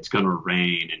I Think It's Gonna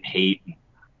Rain and Hate. And,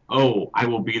 oh, I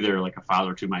Will Be There like a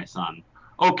father to my son.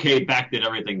 Okay, back that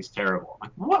everything's terrible.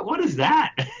 I'm like, what is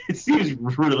that? It seems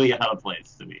really out of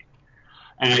place to me.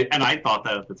 And I thought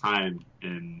that at the time,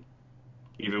 and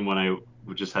even when I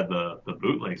just had the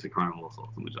bootlegs of Carnival of Souls,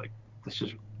 I was like, that's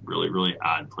just really, really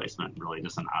odd placement, really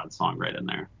just an odd song right in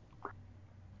there.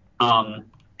 And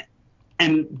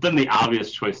then the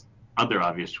other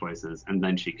obvious choices, And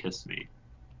Then She Kissed Me.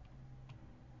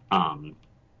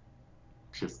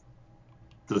 Just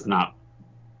does not.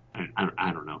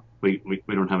 I don't know. We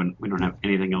don't have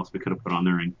anything else we could have put on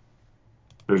there, and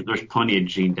there's plenty of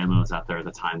Gene demos out there at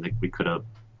the time that we could have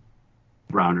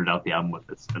rounded out the album with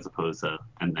this, as opposed to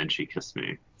And Then She Kissed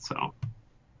Me. So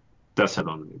that's how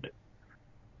I'm it.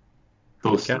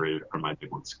 Those three are my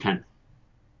big ones. Ken?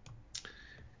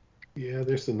 Yeah,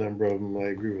 there's a number of them. I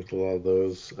agree with a lot of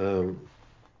those.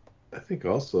 I think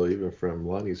also even from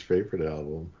Lonnie's favorite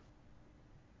album,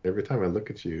 Every Time I Look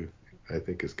at You, I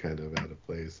think is kind of out of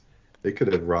place. They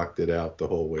could have rocked it out the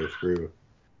whole way through.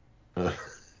 It's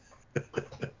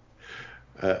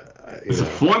a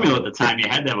formula at the time. You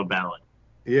had to have a ballad.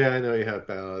 Yeah, I know you have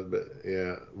ballad, but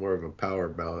yeah, more of a power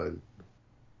ballad.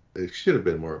 It should have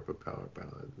been more of a power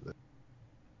ballad.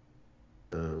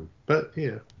 But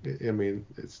yeah, I mean,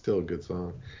 it's still a good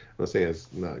song. I'm not saying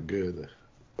it's not good,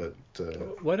 but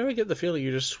why do I get the feeling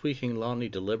you're just squeaking Lonnie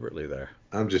deliberately there?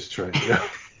 I'm just trying to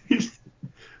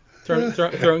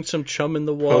throwing some chum in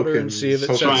the water and see if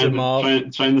it sets him off.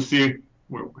 Trying to see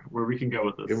where we can go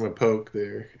with this. Give him a poke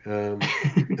there.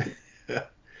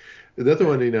 Another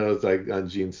one, is like on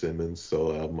Gene Simmons'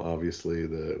 solo album, obviously,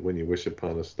 the When You Wish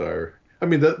Upon a Star. I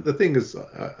mean, the thing is,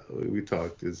 we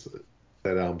talked, is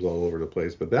that album's all over the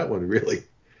place, but that one really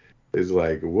is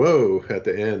like, whoa, at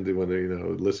the end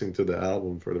when listening to the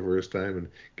album for the first time and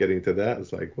getting to that,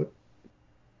 it's like, what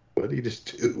did he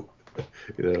just do?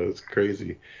 It's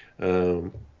crazy.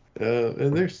 And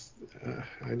there's,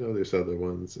 I know there's other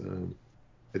ones.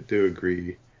 I do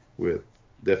agree with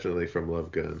definitely From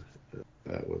Love Gun.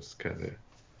 That was kind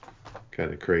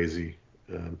of crazy.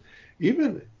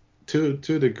 Even to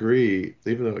a degree,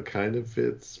 even though it kind of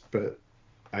fits, but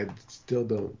I still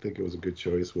don't think it was a good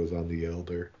choice, was on The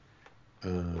Elder,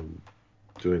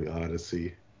 doing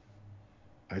Odyssey.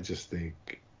 I just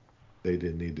think they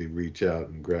didn't need to reach out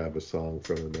and grab a song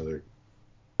from another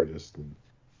artist, and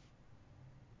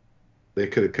they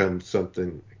could have come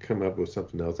up with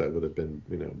something else that would have been,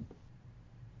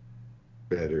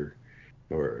 better,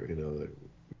 or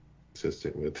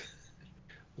consistent with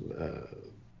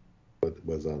what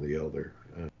was on the Elder.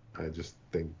 I just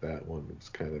think that one was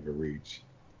kind of a reach,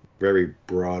 very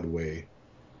Broadway-ish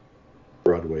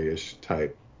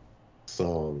type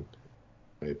song,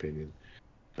 in my opinion.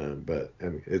 But I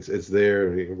mean, it's there.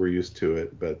 We're used to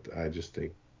it, but I just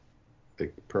think they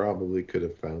probably could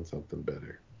have found something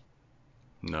better.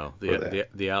 No, for that.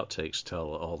 the outtakes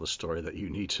tell all the story that you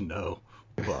need to know.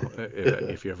 Well,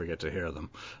 if you ever get to hear them.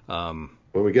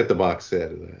 When we get the box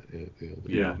set of that,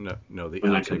 Yeah, no, the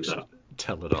When that comes outtakes out.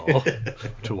 tell it all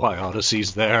to why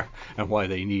Odyssey's there and why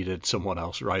they needed someone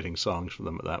else writing songs for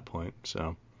them at that point.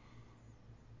 So,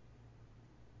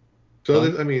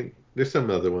 I mean, there's some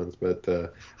other ones, but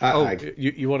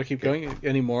you want to keep going?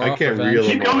 Any more? I off can't Revenge? reel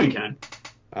them Keep off. going, Ken.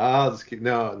 I'll just keep.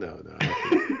 No.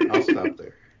 I'll stop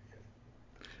there.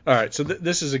 All right, so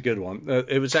this is a good one.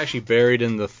 It was actually buried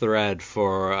in the thread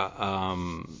for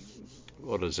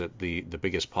what is it? The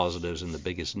biggest positives and the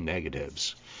biggest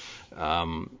negatives.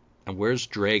 And where's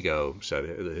Drago said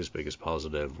his biggest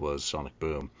positive was Sonic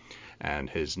Boom, and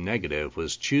his negative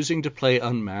was choosing to play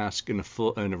Unmasked in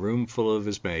a room full of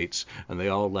his mates, and they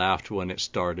all laughed when it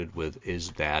started with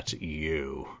 "Is that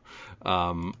you?"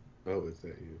 Oh, is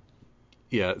that you?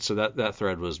 Yeah, so that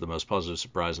thread was the most positive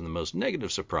surprise and the most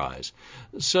negative surprise.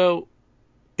 So,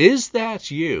 is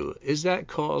that you? Is that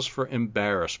cause for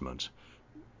embarrassment?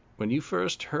 When you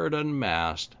first heard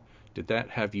Unmasked, did that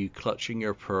have you clutching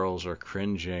your pearls or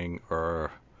cringing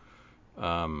or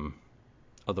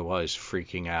otherwise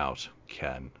freaking out,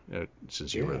 Ken,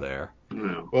 since you were there?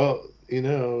 No. Well,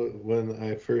 when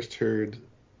I first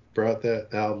brought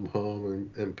that album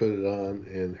home and put it on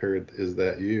and heard "Is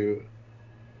That You,"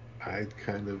 I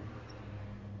kind of,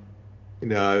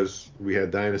 we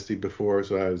had Dynasty before,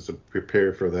 so I was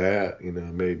prepared for that,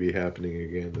 maybe happening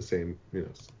again, the same,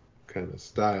 kind of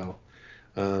style.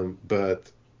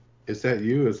 But "Is That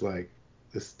You" is like,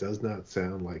 this does not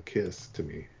sound like Kiss to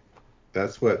me.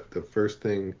 That's what the first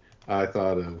thing I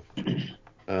thought of.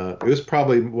 It was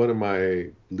probably one of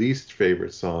my least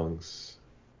favorite songs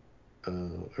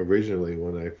originally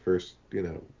when I first,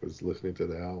 was listening to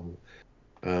the album.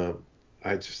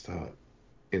 I just thought,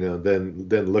 then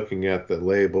looking at the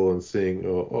label and seeing,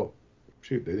 oh,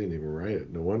 shoot, they didn't even write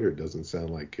it. No wonder it doesn't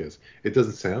sound like Kiss. It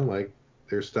doesn't sound like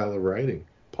their style of writing,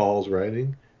 Paul's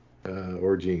writing,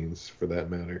 or Gene's for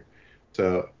that matter.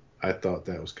 So I thought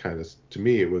that was to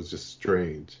me, it was just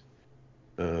strange,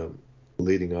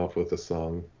 leading off with a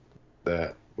song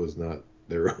that was not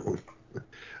their own.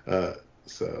 uh,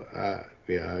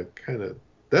 I kind of,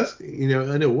 that's,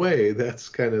 in a way, that's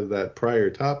kind of that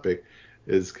prior topic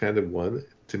is kind of one,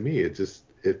 to me, it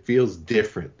feels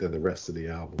different than the rest of the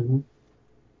album. Mm-hmm.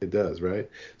 It does, right?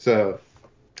 So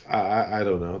I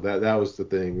don't know. That was the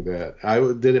thing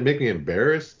did it make me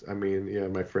embarrassed? I mean, yeah,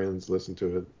 my friends listened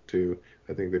to it too.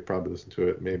 I think they probably listened to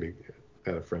it. Maybe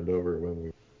had a friend over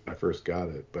when I first got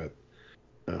it, but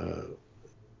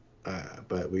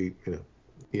we,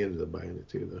 he ended up buying it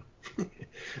too, though.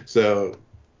 So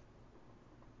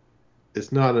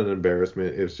it's not an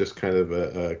embarrassment. It's just kind of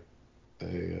a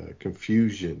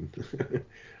confusion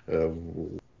of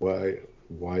why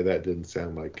that didn't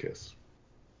sound like Kiss.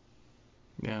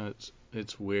 Yeah,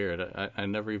 it's weird. I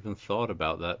never even thought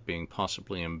about that being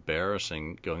possibly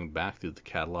embarrassing going back through the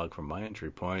catalog from my entry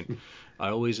point. I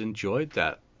always enjoyed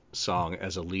that song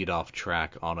as a lead-off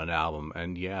track on an album,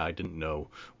 and yeah, I didn't know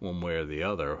one way or the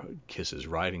other Kiss's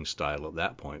writing style at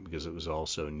that point because it was all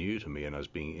so new to me, and I was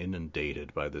being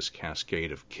inundated by this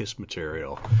cascade of Kiss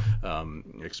material,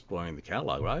 exploring the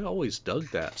catalog. But I always dug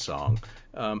that song.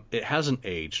 It hasn't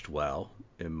aged well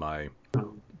in my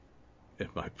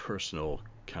personal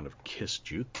kind of Kiss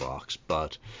jukebox,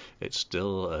 but it's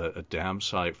still a damn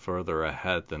sight further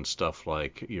ahead than stuff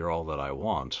like "You're All That I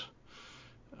Want"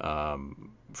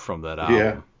 from that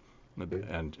album.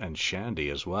 And Shandy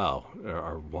as well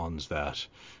are ones that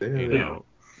go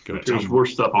There's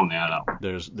worse stuff on that album.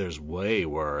 There's way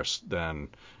worse than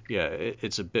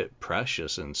it's a bit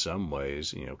precious in some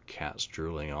ways, cats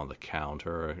drooling on the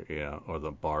counter, or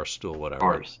the bar stool,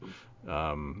 whatever.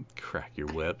 Crack your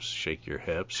whips, shake your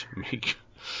hips,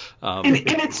 and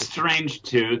it's strange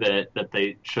too that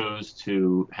they chose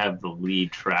to have the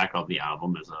lead track of the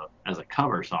album as a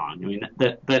cover song. I mean,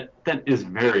 that is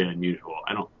very unusual.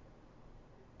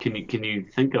 Can you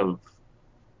think of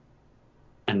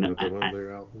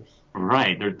their albums?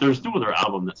 Right. There's no other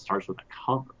album that starts with a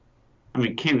cover. I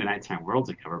mean, King of the Nighttime World's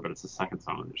a cover, but it's the second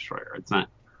song on Destroyer. It's not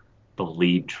the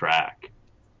lead track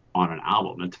on an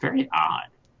album. It's very odd.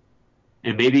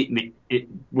 And maybe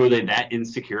were they that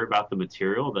insecure about the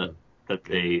material that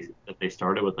they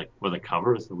started with a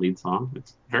cover as the lead song?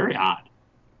 It's very odd.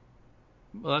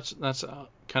 Well, that's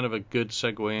kind of a good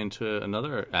segue into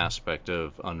another aspect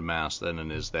of Unmasked then,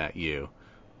 and Is That You?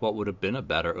 What would have been a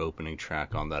better opening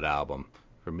track on that album?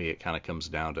 For me, it kind of comes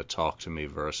down to Talk to Me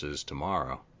versus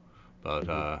Tomorrow.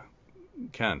 But,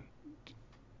 Ken?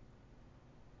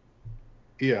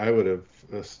 Yeah, I would have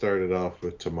started off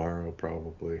with Tomorrow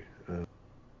probably.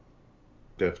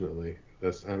 Definitely.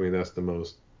 That's the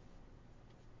most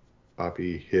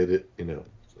poppy hit,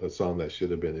 a song that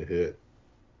should have been a hit,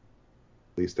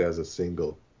 at least as a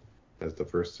single, as the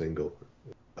first single,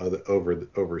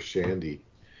 over Shandy.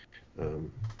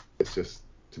 It's just,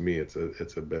 to me, it's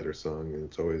a better song, and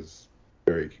it's always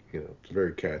very, it's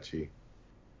very catchy.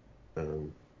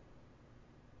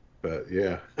 But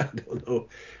yeah, I don't know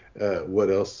what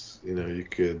else you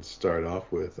could start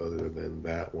off with other than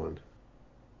that one.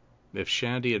 If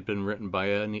Shandy had been written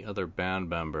by any other band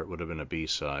member, it would have been a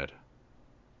B-side.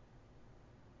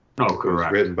 Oh, It was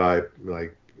correct. written by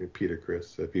like Peter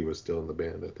Criss, if he was still in the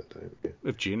band at the time. Yeah.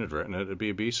 If Gene had written it, it'd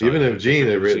be a B-side. Even if Gene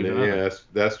had written it, yeah,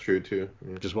 that's true too.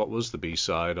 Because what was the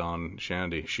B-side on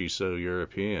Shandy? She's So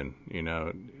European,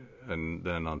 and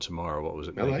then on Tomorrow, what was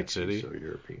it? I Naked like City. She's So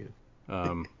European.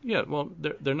 Yeah, well,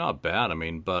 they're not bad.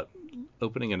 But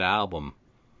opening an album,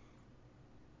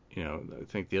 I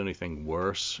think the only thing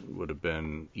worse would have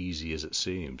been Easy as It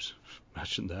Seems.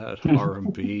 Imagine that,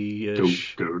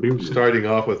 R&B-ish. Starting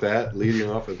off with that, leading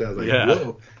off with that, I was like, Yeah.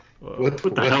 whoa, what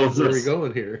the hell is this? Where are we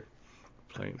going here?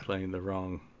 Playing the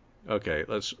wrong. Okay,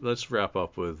 let's wrap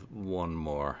up with one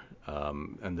more,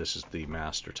 and this is the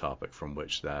master topic from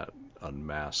which that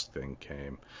Unmasked thing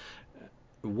came.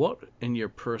 What in your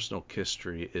personal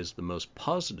history is the most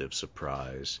positive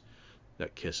surprise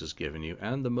that Kiss has given you,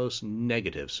 and the most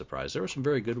negative surprise? There were some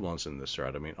very good ones in this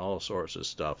thread. All sorts of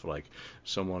stuff. Like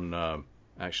someone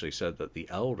actually said that The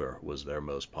Elder was their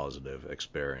most positive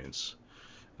experience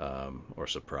or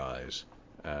surprise,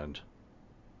 and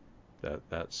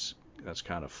that's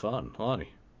kind of fun.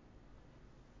 Lonnie?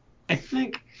 I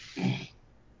think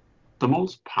the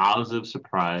most positive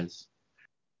surprise,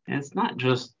 and it's not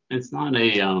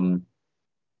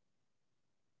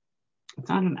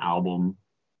an album,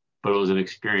 but it was an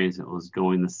experience. It was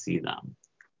going to see them.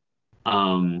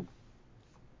 I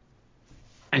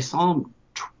saw them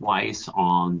twice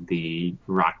on the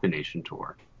Rock the Nation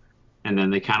tour, and then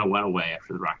they kind of went away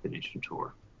after the Rock the Nation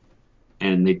tour.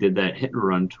 And they did that Hit and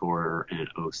Run tour in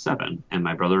 2007, and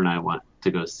my brother and I went to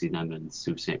go see them in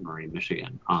Sault Ste. Marie,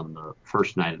 Michigan on the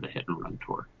first night of the Hit and Run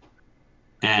tour.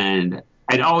 And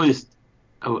I was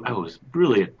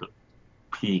really at the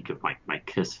peak of my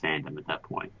Kiss fandom at that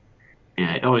point. And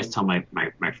I'd always tell my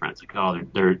friends, like, oh,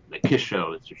 they're the Kiss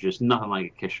shows. There's just nothing like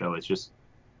a Kiss show. It's just,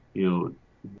 the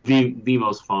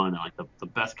most fun and like the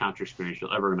best concert experience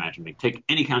you'll ever imagine. Take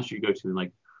any concert you go to and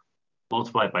like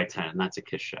multiply it by 10, and that's a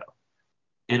Kiss show.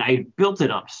 And I built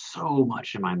it up so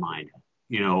much in my mind,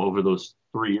 over those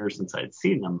 3 years since I'd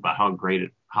seen them, about how great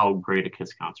a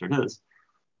Kiss concert is.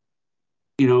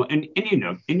 And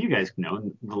you guys know,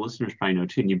 and the listeners probably know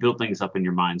too, and you build things up in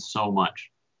your mind so much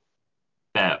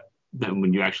that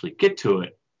when you actually get to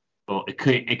it, well, it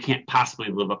can't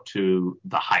possibly live up to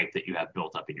the hype that you have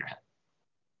built up in your head.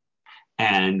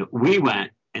 And we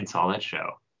went and saw that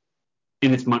show,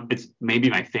 and it's maybe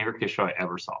my favorite Kiss show I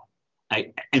ever saw.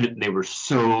 And they were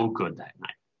so good that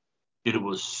night. And it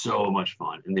was so much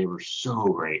fun, and they were so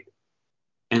great.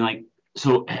 And like,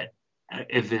 so I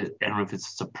don't know if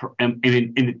it's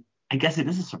I guess it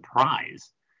is a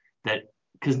surprise that,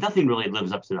 because nothing really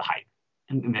lives up to the hype.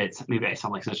 And maybe I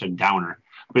sound like such a downer,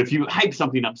 but if you hype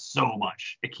something up so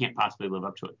much, it can't possibly live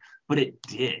up to it. But it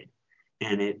did,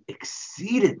 and it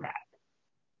exceeded that.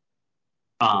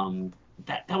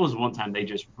 That was one time they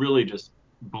just really just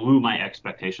blew my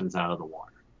expectations out of the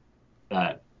water.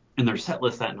 And their set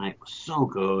list that night was so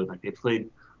good. Like, they played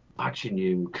Watching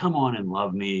You, Come On and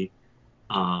Love Me,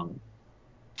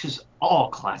 just all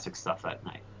classic stuff that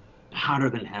night. Hotter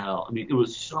Than Hell. It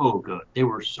was so good. They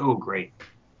were so great.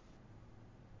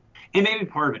 And maybe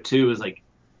part of it too is like,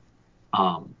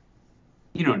 now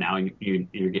you're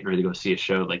getting ready to go see a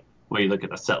show. Like, well, you look at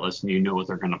the set list and you know what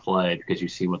they're going to play because you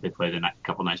see what they played a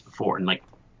couple nights before. And like,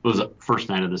 it was the first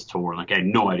night of this tour. Like, I had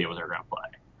no idea what they were going to play.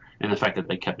 And the fact that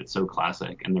they kept it so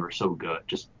classic and they were so good,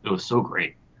 it was so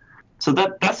great. So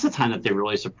that's the time that they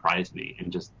really surprised me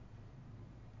and just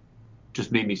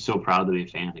made me so proud to be a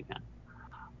fan again.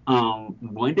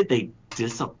 When did they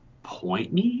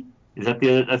disappoint me? Is that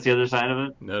that's the other side of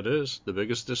it? That is the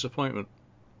biggest disappointment.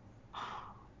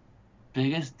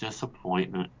 Biggest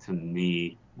disappointment to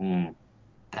me.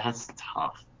 That's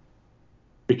tough.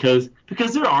 Because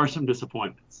there are some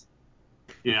disappointments.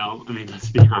 Let's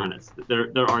be honest.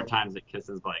 There are times that Kiss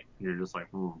is like, you're just like,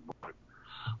 oh boy.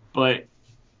 But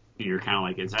you're kind of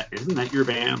like, isn't that your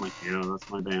band? Like, that's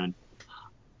my band.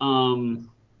 Um,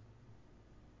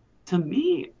 to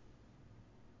me,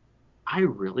 I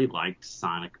really liked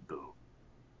Sonic Boom,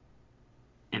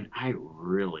 and I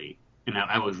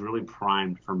was really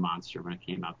primed for Monster when it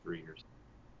came out 3 years ago,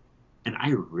 and I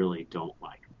really don't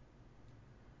like.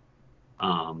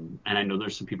 And I know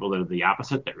there's some people that are the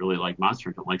opposite that really like Monster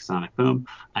and don't like Sonic Boom.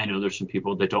 I know there's some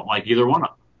people that don't like either one of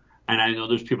them, and I know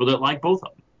there's people that like both of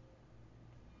them.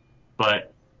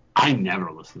 But I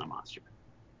never listened to Monster.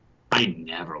 I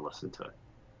never listened to it,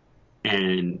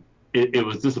 and it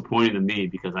was disappointing to me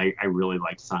because I really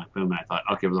liked Sonic Boom, and I thought,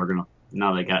 okay, well they're gonna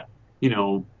now they got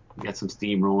got some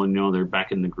steam rolling, they're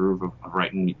back in the groove of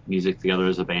writing music together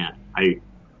as a band.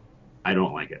 I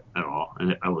don't like it at all,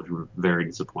 and I was very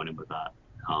disappointed with that.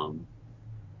 Um,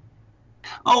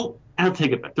 oh, and I'll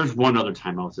take it back. There's one other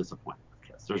time I was disappointed with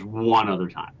Kiss. There's one other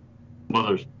time.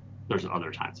 Well, there's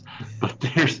other times, but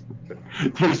there's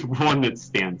one that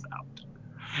stands out.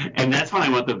 And that's when I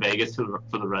went to Vegas for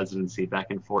the residency back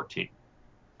in 14.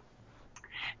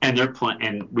 And they're playing,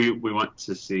 and we went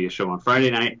to see a show on Friday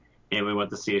night, and we went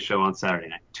to see a show on Saturday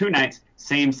night. 2 nights,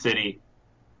 same city.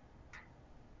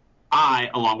 I,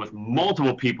 along with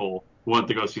multiple people, went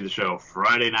to go see the show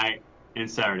Friday night and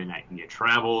Saturday night, and you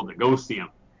travel to go see them.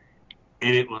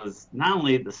 And it was not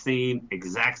only the same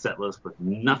exact set list, but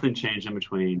nothing changed in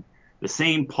between. The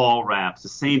same Paul raps, the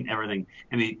same everything.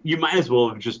 I mean, you might as well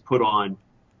have just put on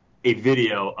a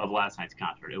video of last night's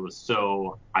concert. It was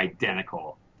so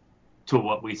identical to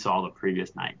what we saw the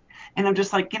previous night. And I'm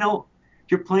just like,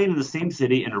 you're playing in the same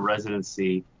city in a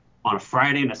residency on a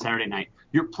Friday and a Saturday night.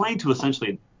 You're playing to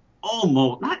essentially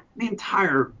almost, not the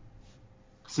entire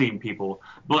same people,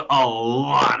 but a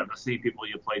lot of the same people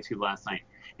you played to last night.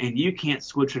 And you can't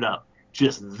switch it up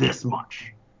just this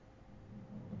much.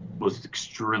 Was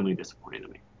extremely disappointing to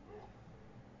me.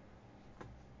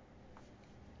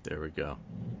 There we go.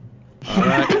 All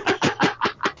right.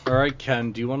 All right,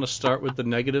 Ken, do you want to start with the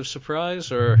negative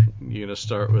surprise, or are you going to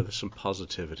start with some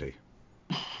positivity?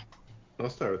 I'll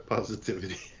start with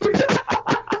positivity.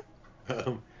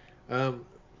 Well,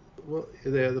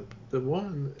 the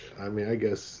one, I mean, I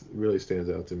guess really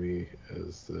stands out to me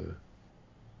as the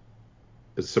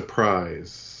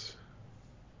surprise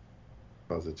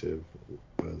positive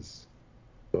was,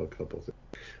 well, a couple things,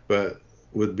 but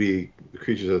would be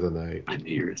Creatures of the Night. I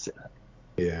knew you were going to say that.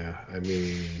 Yeah, I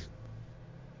mean,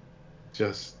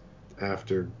 just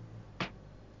after,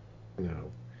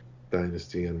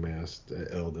 Dynasty Unmasked,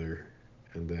 Elder,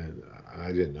 and then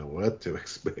I didn't know what to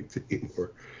expect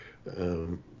anymore.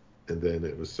 And then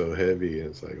it was so heavy, and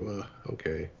it's like, well,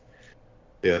 okay.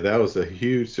 Yeah, that was a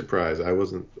huge surprise. I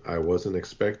wasn't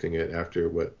expecting it after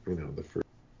what, the first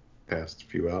past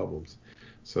few albums.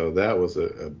 So that was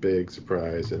a big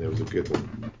surprise, and it was a good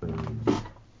one.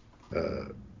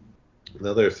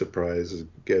 Another surprise is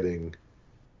getting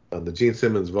on the Gene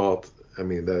Simmons Vault. I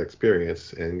mean, that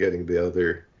experience and getting the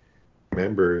other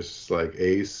members like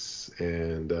Ace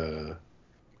and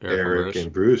Eric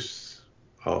and Bruce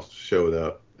all showed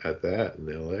up at that in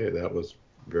LA. That was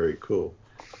very cool.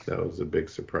 That was a big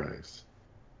surprise.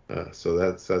 So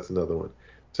that's another one.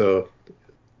 So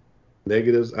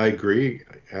negatives, I agree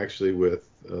actually with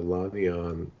Lonnie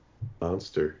on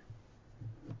Monster.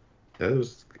 That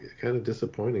was kind of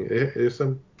disappointing. There's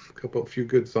few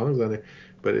good songs on it,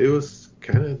 but it was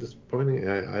kind of disappointing.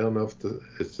 I don't know if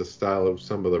it's the style of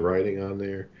some of the writing on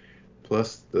there,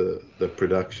 plus the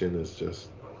production is just,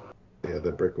 yeah,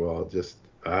 the brick wall just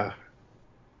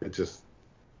it just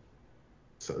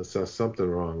something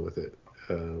wrong with it.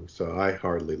 So I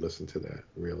hardly listen to that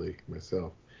really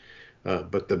myself.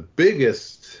 But the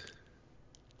biggest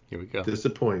Here we go.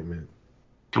 disappointment.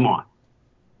 Come on.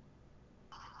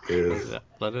 Is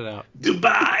let it out.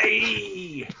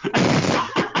 Dubai.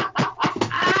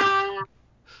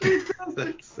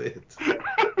 That's it.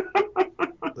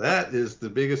 That is the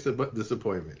biggest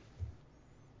disappointment.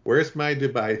 Where's my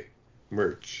Dubai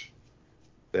merch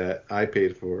that I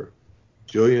paid for,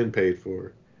 Julian paid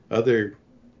for, other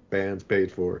bands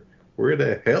paid for? Where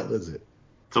the hell is it?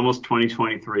 It's almost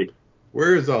 2023.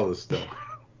 Where is all this stuff?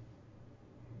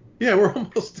 Yeah, we're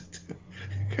almost.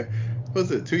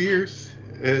 Was it 2 years?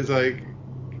 It's like,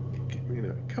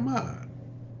 come on.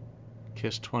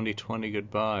 Kiss 2020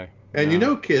 goodbye.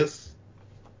 And Kiss,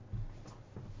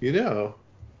 I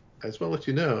just want to let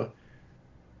you know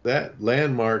that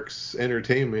Landmarks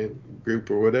Entertainment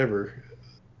Group or whatever,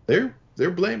 they're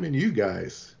blaming you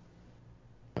guys.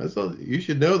 You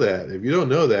should know that. If you don't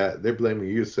know that, they're blaming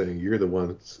you, saying you're the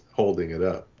ones holding it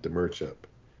up, the merch up.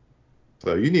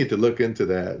 So you need to look into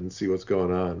that and see what's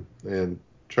going on and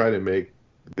try to make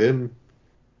them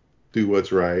do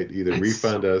what's right, either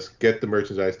refund us, get the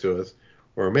merchandise to us,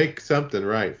 or make something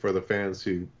right for the fans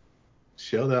who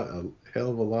shelled out a hell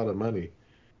of a lot of money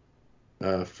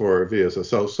for videos.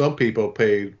 So some people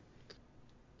paid,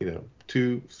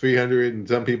 $200-300, and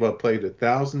some people have paid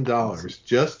 $1,000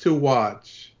 just to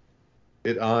watch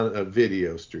it on a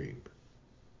video stream.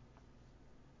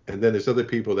 And then there's other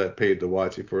people that paid to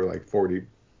watch it for like 40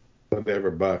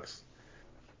 whatever bucks.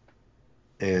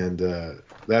 And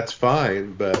that's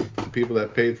fine, but the people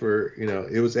that paid for,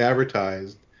 it was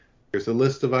advertised. There's a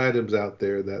list of items out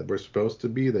there that were supposed to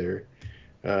be there,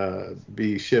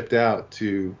 be shipped out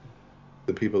to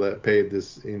the people that paid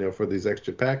this, for these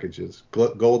extra packages,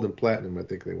 gold and platinum, I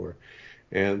think they were,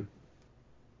 and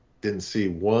didn't see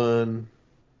one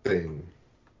thing,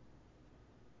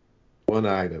 one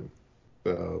item.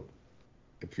 So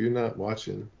if you're not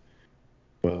watching,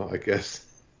 well, I guess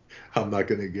I'm not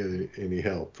going to get any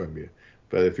help from you.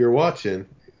 But if you're watching,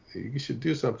 you should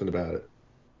do something about it.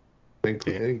 It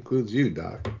includes you,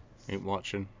 Doc. Ain't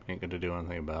watching, ain't going to do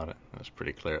anything about it. That's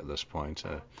pretty clear at this point.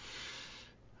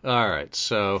 All right,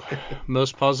 so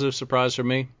most positive surprise for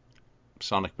me,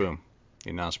 Sonic Boom. The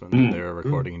announcement that they were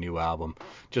recording a new album,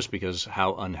 just because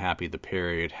how unhappy the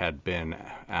period had been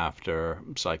after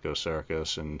Psycho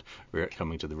Circus and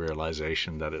coming to the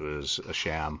realization that it was a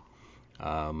sham,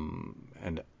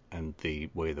 and the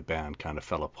way the band kind of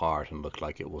fell apart and looked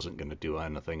like it wasn't going to do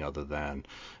anything other than,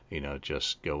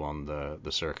 just go on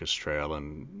the circus trail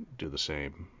and do the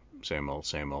same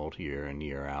old year in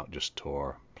year out, just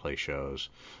tour, play shows,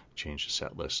 change the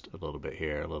set list a little bit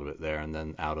here, a little bit there, and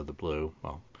then out of the blue,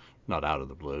 well, not out of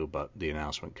the blue, but the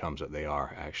announcement comes that they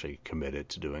are actually committed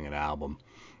to doing an album,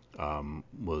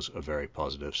 was a very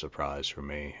positive surprise for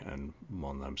me, and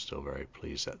one that I'm still very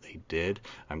pleased that they did.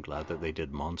 I'm glad that they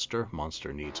did Monster.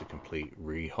 Monster needs a complete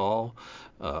overhaul,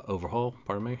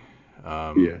 remix,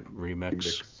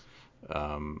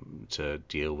 to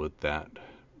deal with that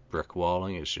brick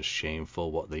walling. It's just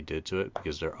shameful what they did to it,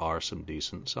 because there are some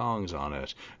decent songs on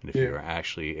it, and if you're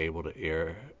actually able to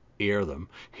hear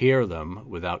them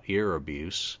without ear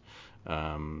abuse,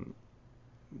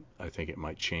 I think it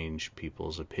might change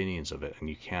people's opinions of it, and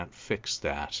you can't fix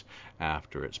that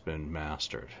after it's been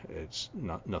mastered. It's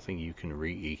nothing you can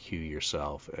re-EQ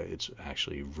yourself. It's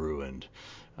actually ruined.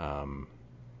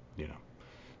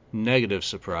 Negative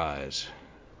surprise.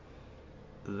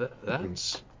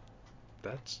 That's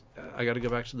I got to go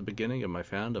back to the beginning of my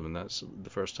fandom, and that's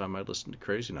the first time I listened to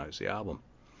Crazy Nights, the album,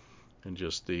 and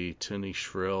just the tinny,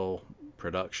 shrill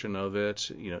production of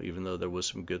it, even though there was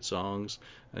some good songs,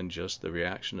 and just the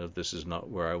reaction of, this is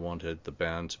not where I wanted the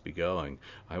band to be going.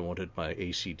 I wanted my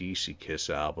AC/DC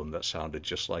Kiss album that sounded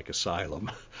just like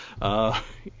Asylum. That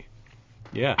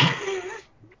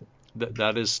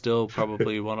is still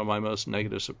probably one of my most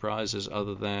negative surprises,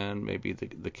 other than maybe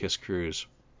the Kiss Cruise.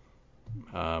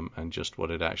 And just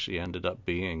what it actually ended up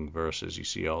being versus you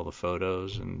see all the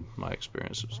photos, and my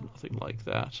experience was nothing like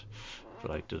that.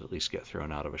 But I did at least get thrown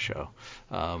out of a show.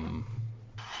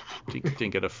 Didn't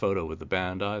get a photo with the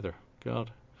band either.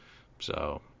 God.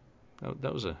 So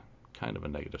that was a kind of a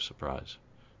negative surprise,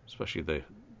 especially the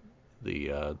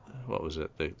what was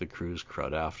it? The cruise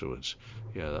crud afterwards.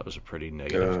 Yeah, that was a pretty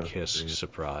negative Kiss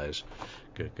surprise.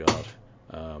 Good God.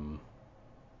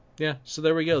 Yeah, so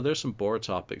there we go. There's some board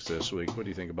topics this week. What do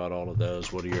you think about all of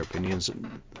those? What are your opinions?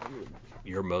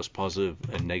 Your most positive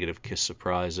and negative Kiss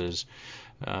surprises?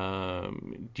 Do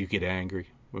you get angry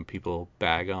when people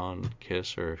bag on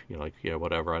Kiss, or you're like, yeah,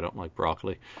 whatever, I don't like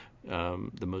broccoli?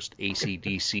 The most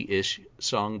AC/DC-ish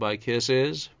song by Kiss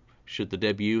is, should the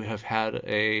debut have had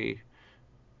a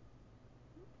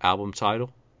album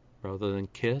title rather than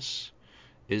Kiss?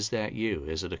 Is That You?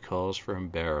 Is it a cause for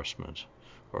embarrassment,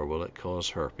 or will it cause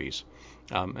herpes?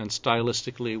 And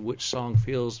stylistically, which song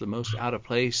feels the most out of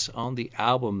place on the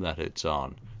album that it's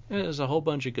on? There's a whole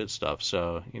bunch of good stuff.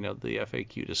 So, the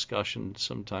FAQ discussion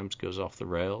sometimes goes off the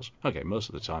rails. Okay, most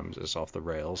of the time it's off the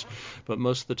rails, but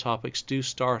most of the topics do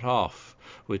start off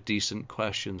with decent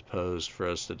questions posed for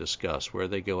us to discuss. Where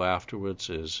they go afterwards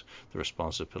is the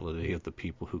responsibility of the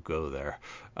people who go there.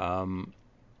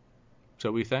 So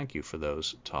we thank you for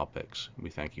those topics. We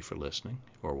thank you for listening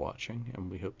or watching, and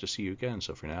we hope to see you again.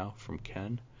 So for now, from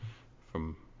Ken,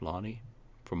 from Lonnie,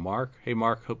 from Mark. Hey,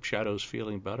 Mark, hope Shadow's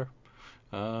feeling better.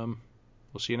 We'll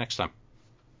see you next time.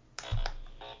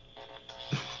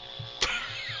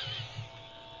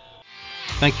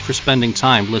 Thank you for spending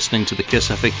time listening to the Kiss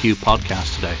FAQ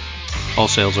podcast today. All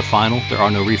sales are final. There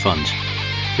are no refunds.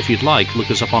 If you'd like,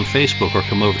 look us up on Facebook or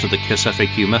come over to the Kiss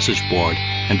FAQ message board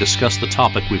and discuss the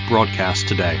topic we've broadcast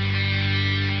today.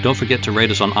 Don't forget to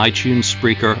rate us on iTunes,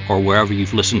 Spreaker, or wherever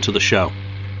you've listened to the show.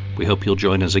 We hope you'll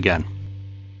join us again.